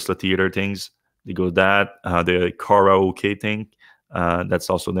those Tesla Theater things. They go that. The karaoke thing, that's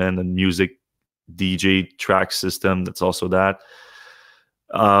also then the music DJ track system. That's also that.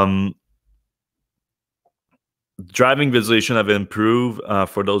 Driving visualization have improved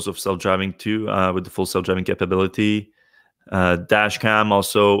for those of self-driving too, with the full self-driving capability. Dash cam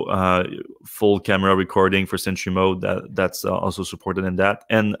also, full camera recording for Sentry mode, that's also supported in that,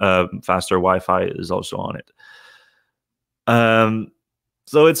 and faster Wi-Fi is also on it.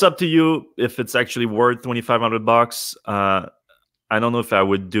 So it's up to you if it's actually worth $2,500. I don't know if I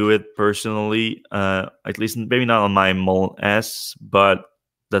would do it personally, at least maybe not on my Model S, but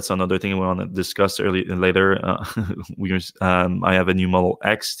that's another thing we want to discuss later. I have a new Model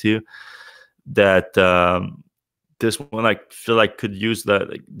X too that this one I feel like could use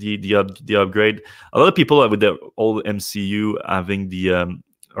the upgrade. A lot of people with the old MCU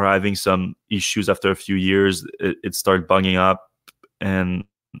having some issues after a few years. It started bugging up and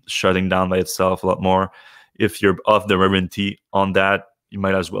shutting down by itself a lot more. If you're off the warranty on that, you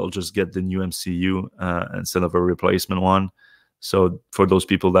might as well just get the new MCU instead of a replacement one. So for those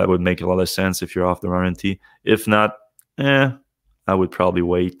people, that would make a lot of sense if you're off the warranty. If not, I would probably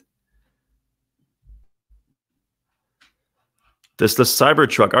wait. Tesla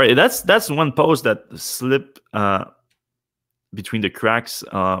Cybertruck. All right, that's one post that slipped between the cracks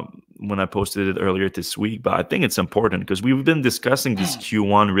when I posted it earlier this week, but I think it's important because we've been discussing this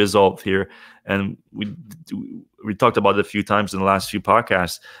Q1 result here, and we talked about it a few times in the last few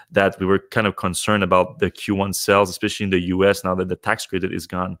podcasts that we were kind of concerned about the Q1 sales, especially in the US now that the tax credit is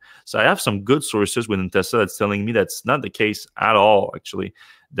gone. So I have some good sources within Tesla that's telling me that's not the case at all, actually,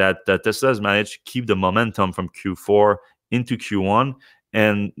 that Tesla has managed to keep the momentum from Q4 into Q1.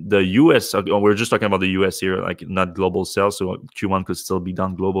 And the US, we're just talking about the US here, like not global sales, so Q1 could still be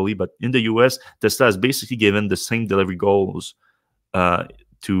done globally. But in the US, Tesla has basically given the same delivery goals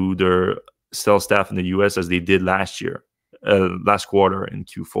to their sales staff in the US as they did last quarter in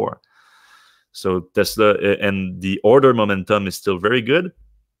Q4. So Tesla, and the order momentum is still very good.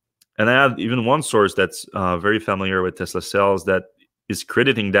 And I have even one source that's very familiar with Tesla sales that is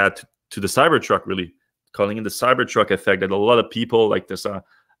crediting that to the Cybertruck, really, calling it the Cybertruck effect, that a lot of people like this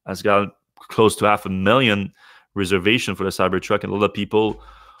has got close to 500,000 reservation for the Cybertruck, and a lot of people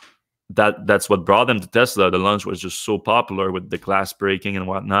that's what brought them to Tesla. The launch was just so popular with the glass breaking and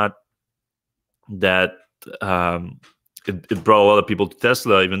whatnot that it brought a lot of people to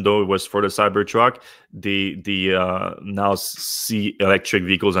Tesla, even though it was for the Cybertruck. They now see electric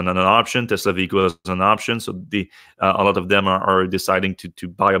vehicles as an option, Tesla vehicles as an option. So a lot of them are deciding to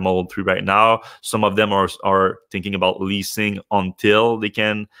buy a Model 3 right now. Some of them are thinking about leasing until they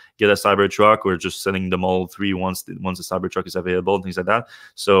can get a Cybertruck, or just selling the Model 3 once the Cybertruck is available and things like that.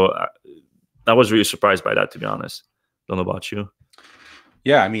 So I was really surprised by that, to be honest. Don't know about you.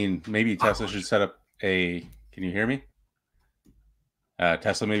 Yeah, I mean, maybe Tesla should set up a. Can you hear me?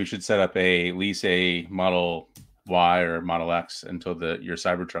 Tesla maybe should set up lease a Model Y or Model X until your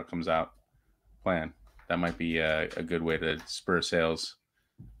Cybertruck comes out plan. That might be a good way to spur sales.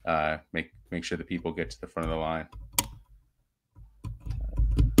 Make sure that people get to the front of the line.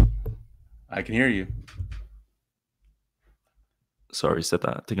 I can hear you. Sorry, Seth,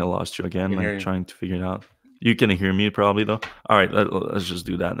 I think I lost you again. I'm trying to figure it out. You can hear me probably, though. All right, let's just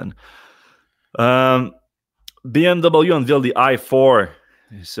do that then. BMW unveiled the i4.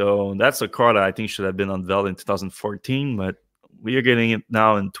 So that's a car that I think should have been unveiled in 2014, but we are getting it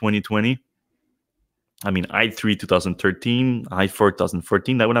now in 2020. I mean, i3 2013, i4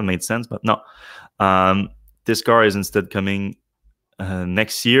 2014, that would have made sense, but no. This car is instead coming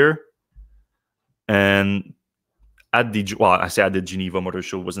next year. And at the Geneva Motor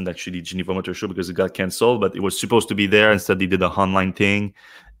Show. It wasn't actually the Geneva Motor Show because it got canceled, but it was supposed to be there. Instead, they did a online thing.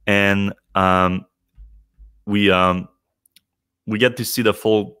 And we get to see the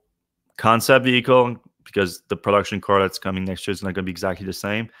full concept vehicle because the production car that's coming next year is not going to be exactly the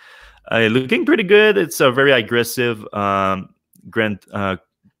same. Looking pretty good. It's a very aggressive Grand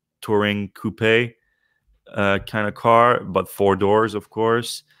Touring coupe kind of car, but 4 doors, of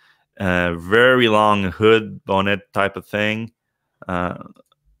course. Very long hood, bonnet type of thing.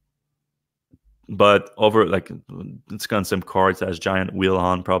 But it's concept car. It has giant wheel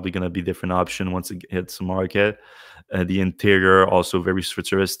on, probably going to be a different option once it hits the market. The interior also very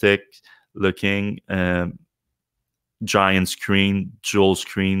futuristic looking. Giant screen, dual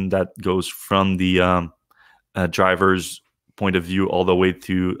screen that goes from the driver's point of view all the way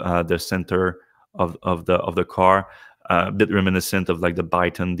to the center of the car, a bit reminiscent of like the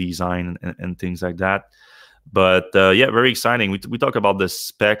Byton design and things like that. But yeah, very exciting. We talked about the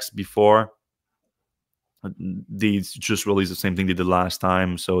specs before. They just released the same thing they did last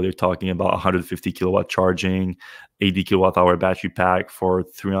time. So they're talking about 150 kilowatt charging, 80 kilowatt hour battery pack for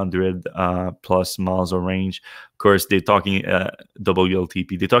 300 plus miles of range. Of course, they're talking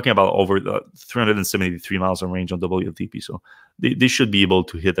WLTP. They're talking about over 373 miles of range on WLTP. So they should be able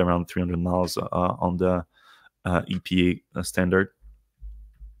to hit around 300 miles on the EPA standard.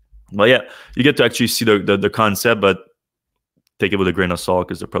 But yeah, you get to actually see the concept, but take it with a grain of salt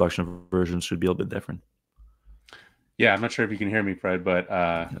because the production version should be a little bit different. Yeah, I'm not sure if you can hear me, Fred, but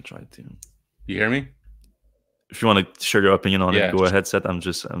I'll try to. You hear me? If you want to share your opinion on it, go ahead, Seth. I'm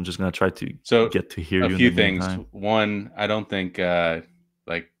just gonna try to get to hear you. A few things. One, I don't think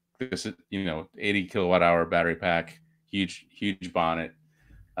like this is 80 kilowatt hour battery pack, huge bonnet.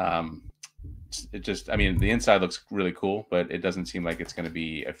 It just, I mean, the inside looks really cool, but it doesn't seem like it's going to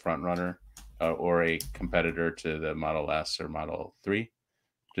be a front runner or a competitor to the Model S or Model 3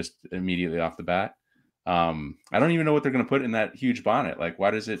 just immediately off the bat. I don't even know what they're going to put in that huge bonnet. Like,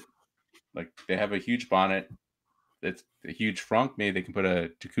 why does it, like, they have a huge bonnet. It's a huge frunk. Maybe they can put a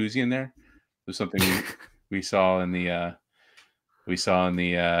jacuzzi in there. There's something we saw in the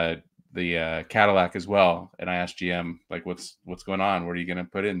Cadillac as well. And I asked GM, like, what's going on? What are you going to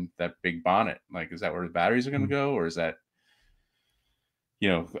put in that big bonnet? Like, is that where the batteries are going to go? Or is that,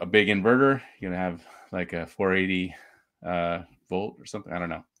 a big inverter? You're going to have like a 480 volt or something? I don't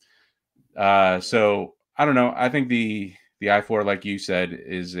know. So I don't know. I think the i4, like you said,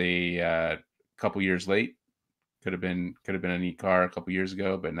 is a couple years late. Could have been a neat car a couple years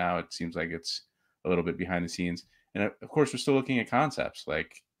ago, but now it seems like it's a little bit behind the scenes. And of course, we're still looking at concepts.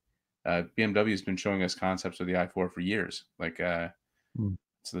 Like BMW has been showing us concepts of the i4 for years. Like, so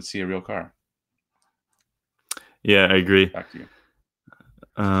let's see a real car. Yeah, I agree. Back to you.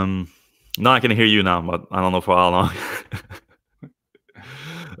 No, I can hear you now, but I don't know for how long.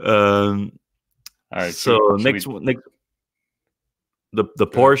 All right. So next. The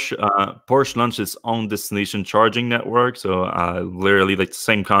Porsche launched its own destination charging network. So literally like the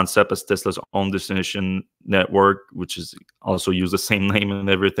same concept as Tesla's own destination network, which is also use the same name and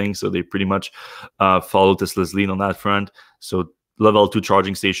everything. So they pretty much follow Tesla's lead on that front. So level 2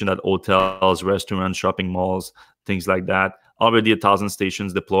 charging station at hotels, restaurants, shopping malls, things like that. Already 1,000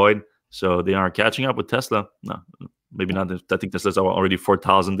 stations deployed. So they are catching up with Tesla. No, maybe not. I think Tesla's already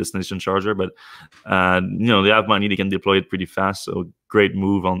 4,000 destination charger, but they have money. They can deploy it pretty fast. So great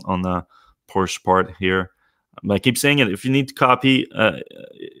move on the Porsche part here. I keep saying it. If you need to copy,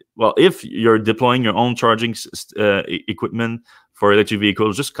 if you're deploying your own charging equipment for electric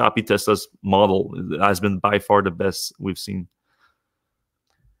vehicles, just copy Tesla's model. It has been by far the best we've seen.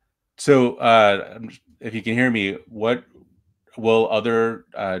 So if you can hear me, what will other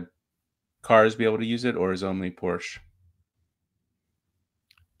cars be able to use it, or is only Porsche?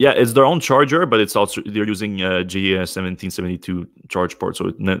 Yeah, it's their own charger, but it's also they're using G1772 charge port,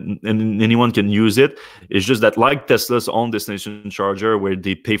 so anyone can use it. It's just that, like Tesla's own destination charger, where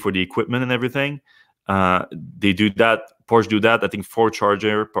they pay for the equipment and everything, they do that. Porsche do that. I think 4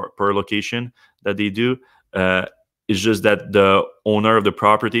 charger per location that they do. It's just that the owner of the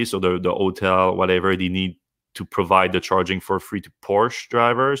property, so the hotel, whatever, they need to provide the charging for free to Porsche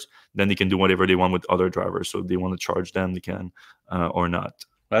drivers. Then they can do whatever they want with other drivers. So if they want to charge them, they can, or not.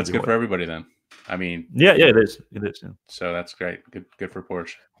 Well, that's good for everybody then. I mean, yeah, it is. It is. Yeah. So that's great. Good for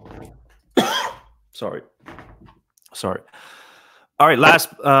Porsche. Sorry. All right. Last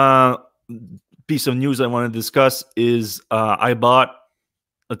piece of news I want to discuss is I bought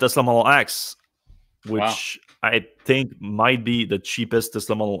a Tesla Model X, which I think might be the cheapest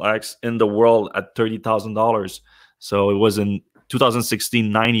Tesla Model X in the world at $30,000. So it was in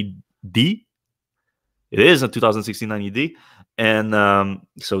 2016 90D. It is a 2016 90D. And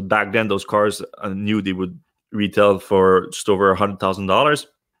so back then, those cars knew they would retail for just over $100,000.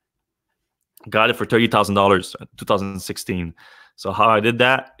 Got it for $30,000 in 2016. So how I did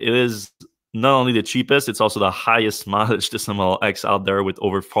that, it is not only the cheapest, it's also the highest mileage Tesla Model X out there with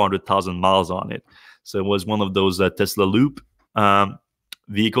over 400,000 miles on it. So it was one of those Tesla Loop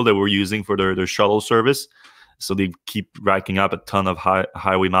vehicle that we're using for their shuttle service. So they keep racking up a ton of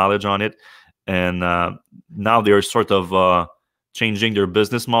highway mileage on it. And now they're sort of changing their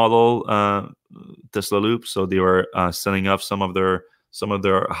business model, Tesla Loop. So they were selling off some of their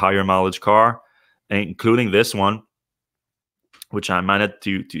higher mileage car, including this one, which I managed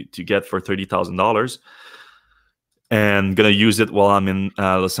to get for $30,000. and gonna use it while I'm in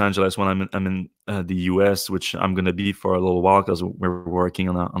Los Angeles, when I'm in the US, which I'm gonna be for a little while because we're working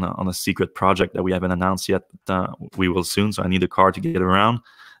on a secret project that we haven't announced yet, but we will soon. So I need a car to get around.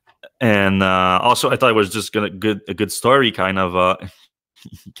 And also, I thought it was just a good story, kind of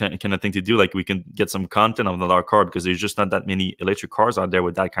kind of thing to do. Like, we can get some content on our car, because there's just not that many electric cars out there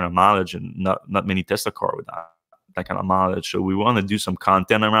with that kind of mileage, and not many Tesla cars with that kind of mileage. So we want to do some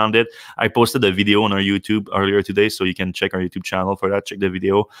content around it. I posted a video on our YouTube earlier today, so you can check our YouTube channel for that. Check the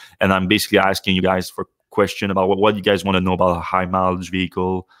video. And I'm basically asking you guys for question about what you guys want to know about a high mileage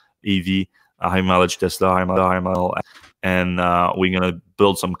vehicle, EV, a high mileage Tesla, high mileage. And we're going to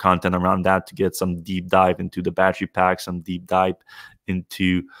build some content around that to get some deep dive into the battery pack, some deep dive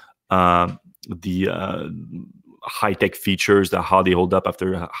into the high-tech features, how they hold up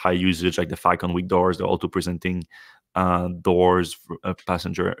after high usage, like the Falcon-Week doors, the auto-presenting doors,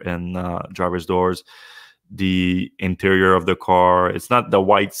 passenger and driver's doors, the interior of the car. It's not the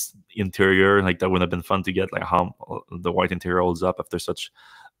white interior, like that would have been fun to get, like how the white interior holds up after such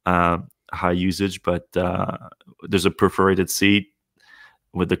high usage, but there's a perforated seat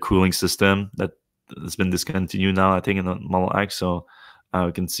with the cooling system that has been discontinued now, I think, in the Model X. So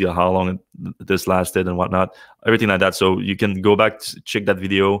we can see how long this lasted and whatnot, everything like that. So you can go back to check that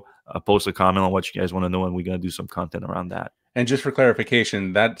video, post a comment on what you guys want to know, and we're going to do some content around that. And just for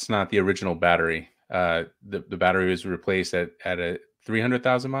clarification, that's not the original battery. The battery was replaced at a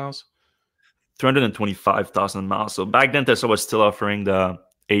 300,000 miles? 325,000 miles. So back then, Tesla was still offering the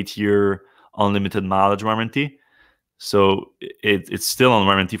 8-year unlimited mileage warranty. So it's still on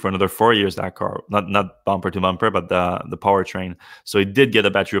warranty for another 4 years, that car. Not bumper to bumper, but the powertrain. So it did get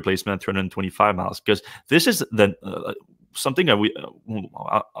a battery replacement at 325 miles. Because this is the something that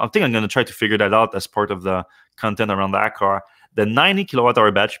I think I'm going to try to figure that out as part of the content around that car. The 90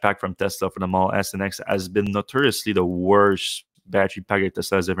 kilowatt-hour battery pack from Tesla for the Model S and X has been notoriously the worst battery pack that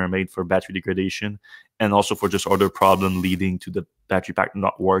Tesla has ever made for battery degradation, and also for just other problem leading to the battery pack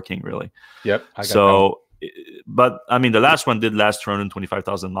not working, really. Yep. But I mean, the last one did last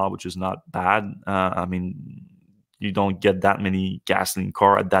 225,000 miles, which is not bad. I mean, you don't get that many gasoline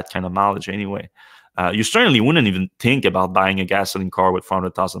car at that kind of mileage anyway. You certainly wouldn't even think about buying a gasoline car with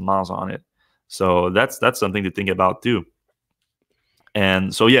 400,000 miles on it. So that's something to think about too.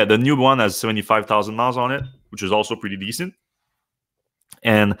 And so, yeah, the new one has 75,000 miles on it, which is also pretty decent.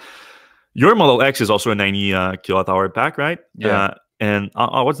 And your Model X is also a 90 kilowatt-hour pack, right? Yeah. And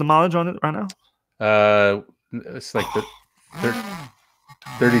what's the mileage on it right now? It's like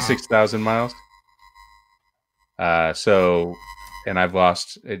 36,000 miles. So, and I've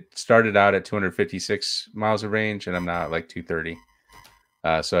lost, it started out at 256 miles of range, and I'm now at like 230.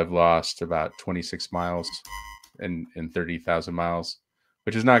 So I've lost about 26 miles in 30,000 miles,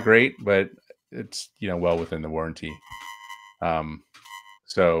 which is not great, but it's, well within the warranty.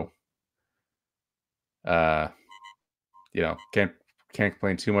 So, can't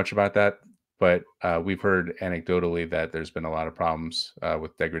complain too much about that. But we've heard anecdotally that there's been a lot of problems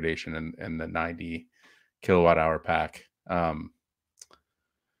with degradation in the 90 kilowatt-hour pack.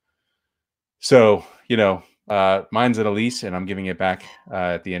 So, mine's at a lease, and I'm giving it back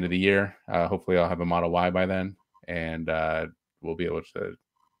at the end of the year. Hopefully, I'll have a Model Y by then, and we'll be able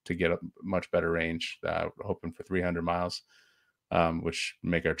to get a much better range. Hoping for 300 miles, which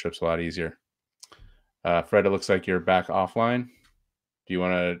make our trips a lot easier. Fred, it looks like you're back offline. Do you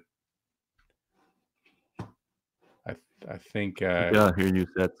want to? I think yeah, I hear you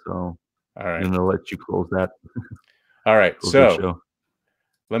said so. All right, I'm gonna let you close that. All right, so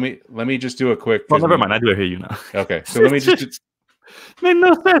let me just do a quick. Well, never mind. I do hear you now. Okay, so let me just made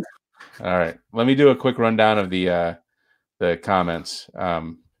no sense. All right, let me do a quick rundown of the comments.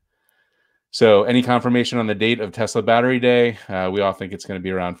 So, any confirmation on the date of Tesla Battery Day? We all think it's going to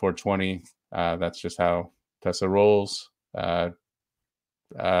be around 420. That's just how Tesla rolls.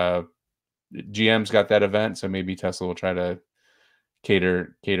 GM's got that event, so maybe Tesla will try to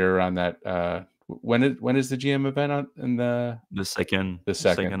cater around that. When is the GM event on? In the second of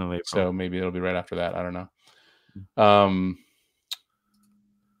April. So maybe it'll be right after that. I don't know.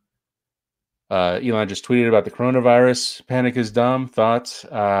 Elon just tweeted about the coronavirus. Panic is dumb. Thoughts?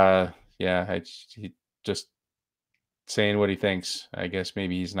 Yeah, he just saying what he thinks. I guess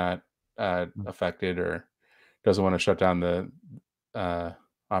maybe he's not affected or doesn't want to shut down the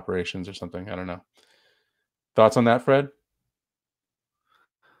operations or something. I don't know. Thoughts on that, Fred?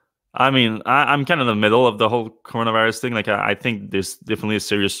 I mean, I'm kind of in the middle of the whole coronavirus thing. Like, I think there's definitely a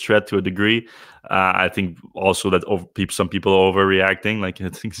serious threat to a degree. I think also that some people are overreacting. Like, I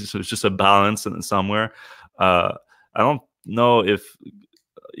think it's just a balance somewhere. I don't know if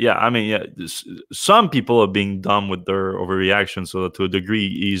yeah, I mean, yeah, some people are being dumb with their overreaction. So to a degree,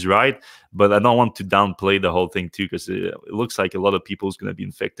 he's right, but I don't want to downplay the whole thing too, because it looks like a lot of people is going to be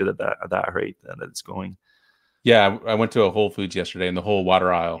infected at that rate that it's going. Yeah, I went to a Whole Foods yesterday, and the whole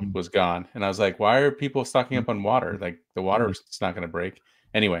water aisle was gone, and I was like, "Why are people stocking up on water? Like the water's not going to break."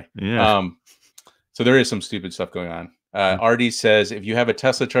 Anyway, Yeah. so there is some stupid stuff going on. RD says, if you have a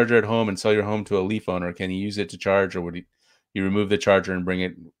Tesla charger at home and sell your home to a Leaf owner, can you use it to charge, or would you remove the charger and bring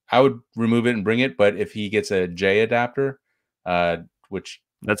it? I would remove it and bring it, but if he gets a J adapter, which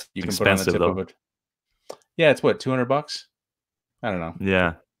That's you can expensive, put on the tip though. of it. Yeah, it's what, $200? I don't know.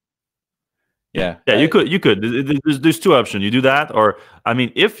 Yeah. Yeah. Yeah, you could. There's two options. You do that, or I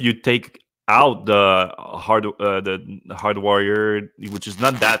mean, if you take out the hardwired, which is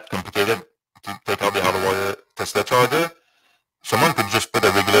not that complicated, To take out the hardwire Tesla charger, someone could just put a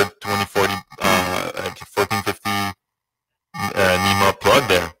regular 2040 like 1450 NEMA plug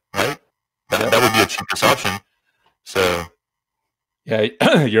there, right? That would be a cheapest option. So yeah,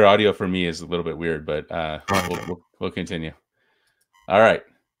 your audio for me is a little bit weird, but we'll continue. All right.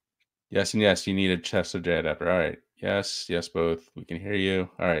 Yes and yes, you need a Tesla J adapter. All right. Yes, both. We can hear you.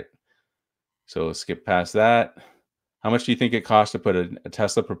 All right. So let's skip past that. How much do you think it costs to put a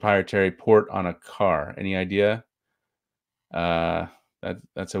Tesla proprietary port on a car? Any idea?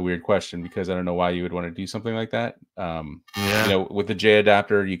 That's a weird question, because I don't know why you would want to do something like that. yeah, With the J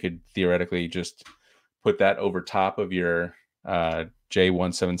adapter, you could theoretically just put that over top of your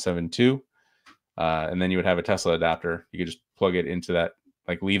J1772, and then you would have a Tesla adapter. You could just plug it into that,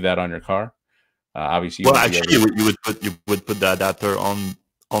 like leave that on your car. Obviously, well, actually, you would put the adapter on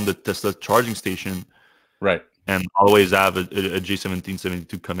the Tesla charging station, right, and always have a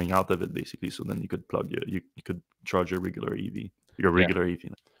J1772 coming out of it, basically. So then you could plug you could charge your regular EV, your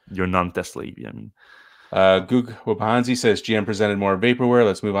non-Tesla EV. I mean, Goog Wapanzi says GM presented more vaporware.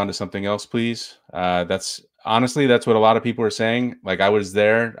 Let's move on to something else, please. That's what a lot of people are saying. Like, I was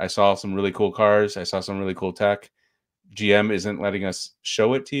there, I saw some really cool cars, I saw some really cool tech. GM isn't letting us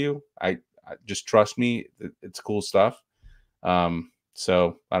show it to you. I just trust me, it's cool stuff.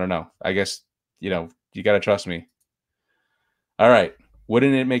 So I don't know. I guess you got to trust me. All right.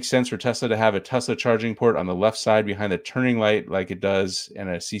 Wouldn't it make sense for Tesla to have a Tesla charging port on the left side behind the turning light like it does, and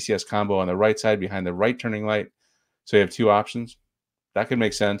a CCS combo on the right side behind the right turning light? So you have two options. That could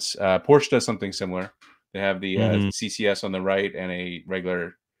make sense. Porsche does something similar. They have the CCS on the right and a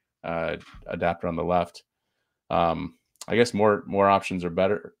regular adapter on the left. I guess more options are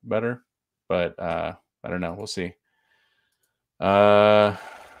better, but I don't know. We'll see. The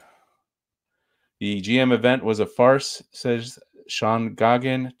GM event was a farce, says Sean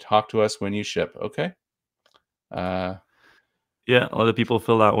Goggin. Talk to us when you ship. Okay. yeah, a lot of people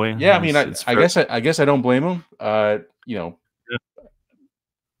feel that way. Yeah, I mean, I guess I don't blame them. Yeah.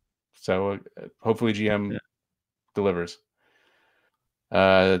 So hopefully GM delivers.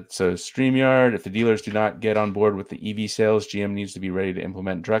 So StreamYard, if the dealers do not get on board with the EV sales, GM needs to be ready to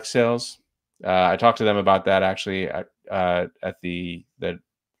implement direct sales. I talked to them about that actually at the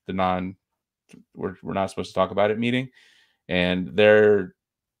we're not supposed to talk about it meeting, and their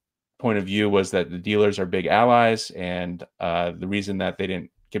point of view was that the dealers are big allies, and the reason that they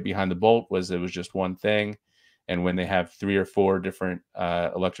didn't get behind the Bolt was it was just one thing, and when they have 3 or 4 different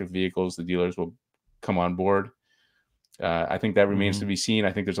electric vehicles, the dealers will come on board. I think that remains to be seen.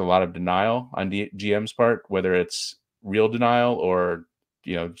 I think there's a lot of denial on GM's part, whether it's real denial or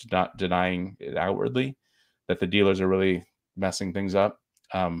not denying it outwardly, that the dealers are really messing things up.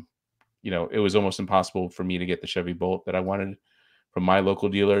 It was almost impossible for me to get the Chevy Bolt that I wanted from my local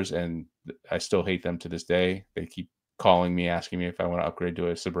dealers, and I still hate them to this day. They keep calling me, asking me if I want to upgrade to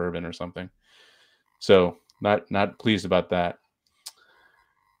a Suburban or something. So not pleased about that.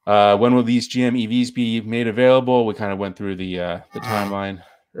 When will these GM EVs be made available? We kind of went through the timeline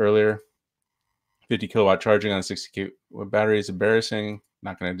earlier. 50 kilowatt charging on a 60 kilowatt battery is embarrassing.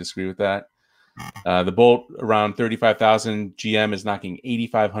 Not going to disagree with that. The Bolt around $35,000. GM is knocking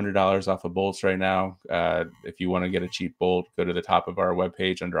 $8,500 off of Bolts right now. If you want to get a cheap Bolt, go to the top of our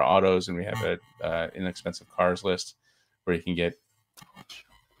webpage under autos, and we have an inexpensive cars list where you can get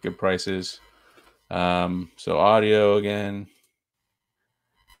good prices. So audio again.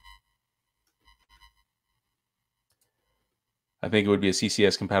 I think it would be a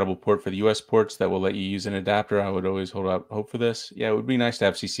CCS compatible port for the US ports that will let you use an adapter. I would always hold out hope for this. Yeah, it would be nice to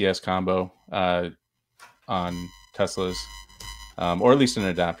have CCS combo on Teslas, or at least an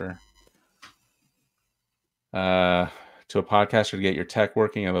adapter. To a podcaster to get your tech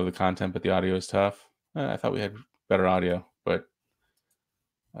working. I love the content, but the audio is tough. I thought we had better audio, but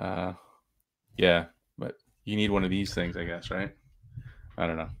yeah, but you need one of these things, I guess, right? I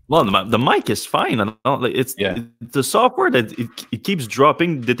don't know. Well, the mic is fine. I don't, like, it's the software that it keeps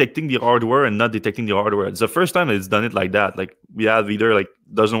dropping, detecting the hardware and not detecting the hardware. It's the first time it's done it like that. Like we have either like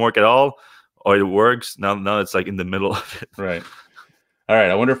doesn't work at all or it works. Now it's like in the middle of it. Right. All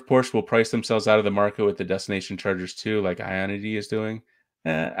right. I wonder if Porsche will price themselves out of the market with the destination chargers too, like Ionity is doing.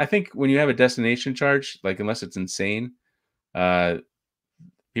 I think when you have a destination charge, like unless it's insane,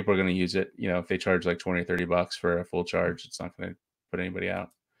 people are going to use it. You know, if they charge like 20 or 30 bucks for a full charge, it's not going to put anybody out.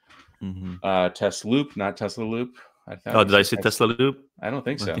 Tesla Loop, not Tesla Loop. Did I say Tesla Loop? I don't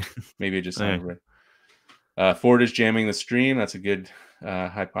think so. Maybe it just sounded right. Ford is jamming the stream. That's a good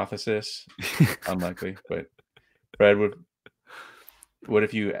hypothesis. Unlikely, but Fred, what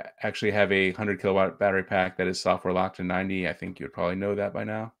if you actually have a 100 kilowatt battery pack that is software locked to 90? I think you'd probably know that by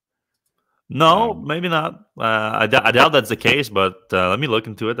now. No, maybe not. I doubt that's the case, but let me look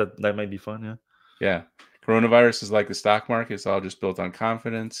into it. That might be fun. Yeah. Yeah. Coronavirus is like the stock market. It's all just built on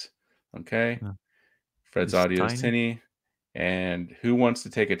confidence. Okay. Yeah. Fred's audio is tinny. And who wants to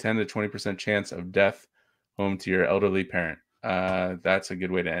take a 10 to 20% chance of death home to your elderly parent? That's a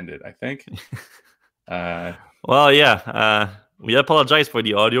good way to end it, I think. Well, yeah. We apologize for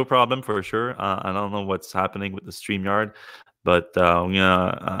the audio problem for sure. I don't know what's happening with the StreamYard, but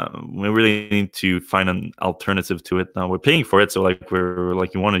we really need to find an alternative to it. Now we're paying for it, so like we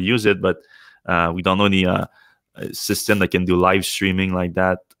want to use it, but we don't know the system that can do live streaming like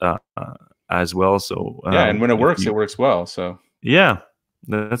that as well. So yeah, and when it works well. So yeah,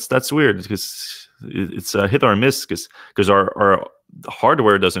 that's weird because it's a hit or miss because our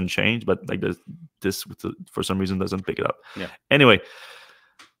hardware doesn't change, but like this for some reason doesn't pick it up. Yeah. Anyway,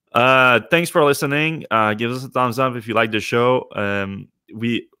 thanks for listening. Give us a thumbs up if you like the show.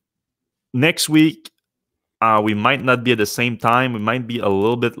 Next week we might not be at the same time. We might be a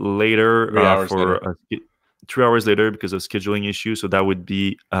little bit later 3 hours later because of scheduling issues. So that would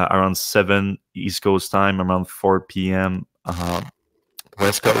be around 7 East Coast time, around 4 p.m.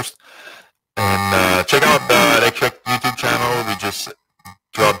 West Coast. And check out the Electrek YouTube channel. We just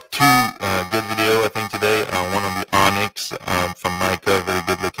dropped 2 good video, I think, today. One on the Onyx from Micah, very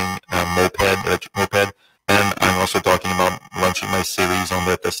good looking electric moped. And I'm also talking about launching my series on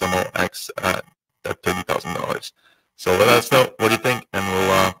the Tesla Model X at $30,000. So let us know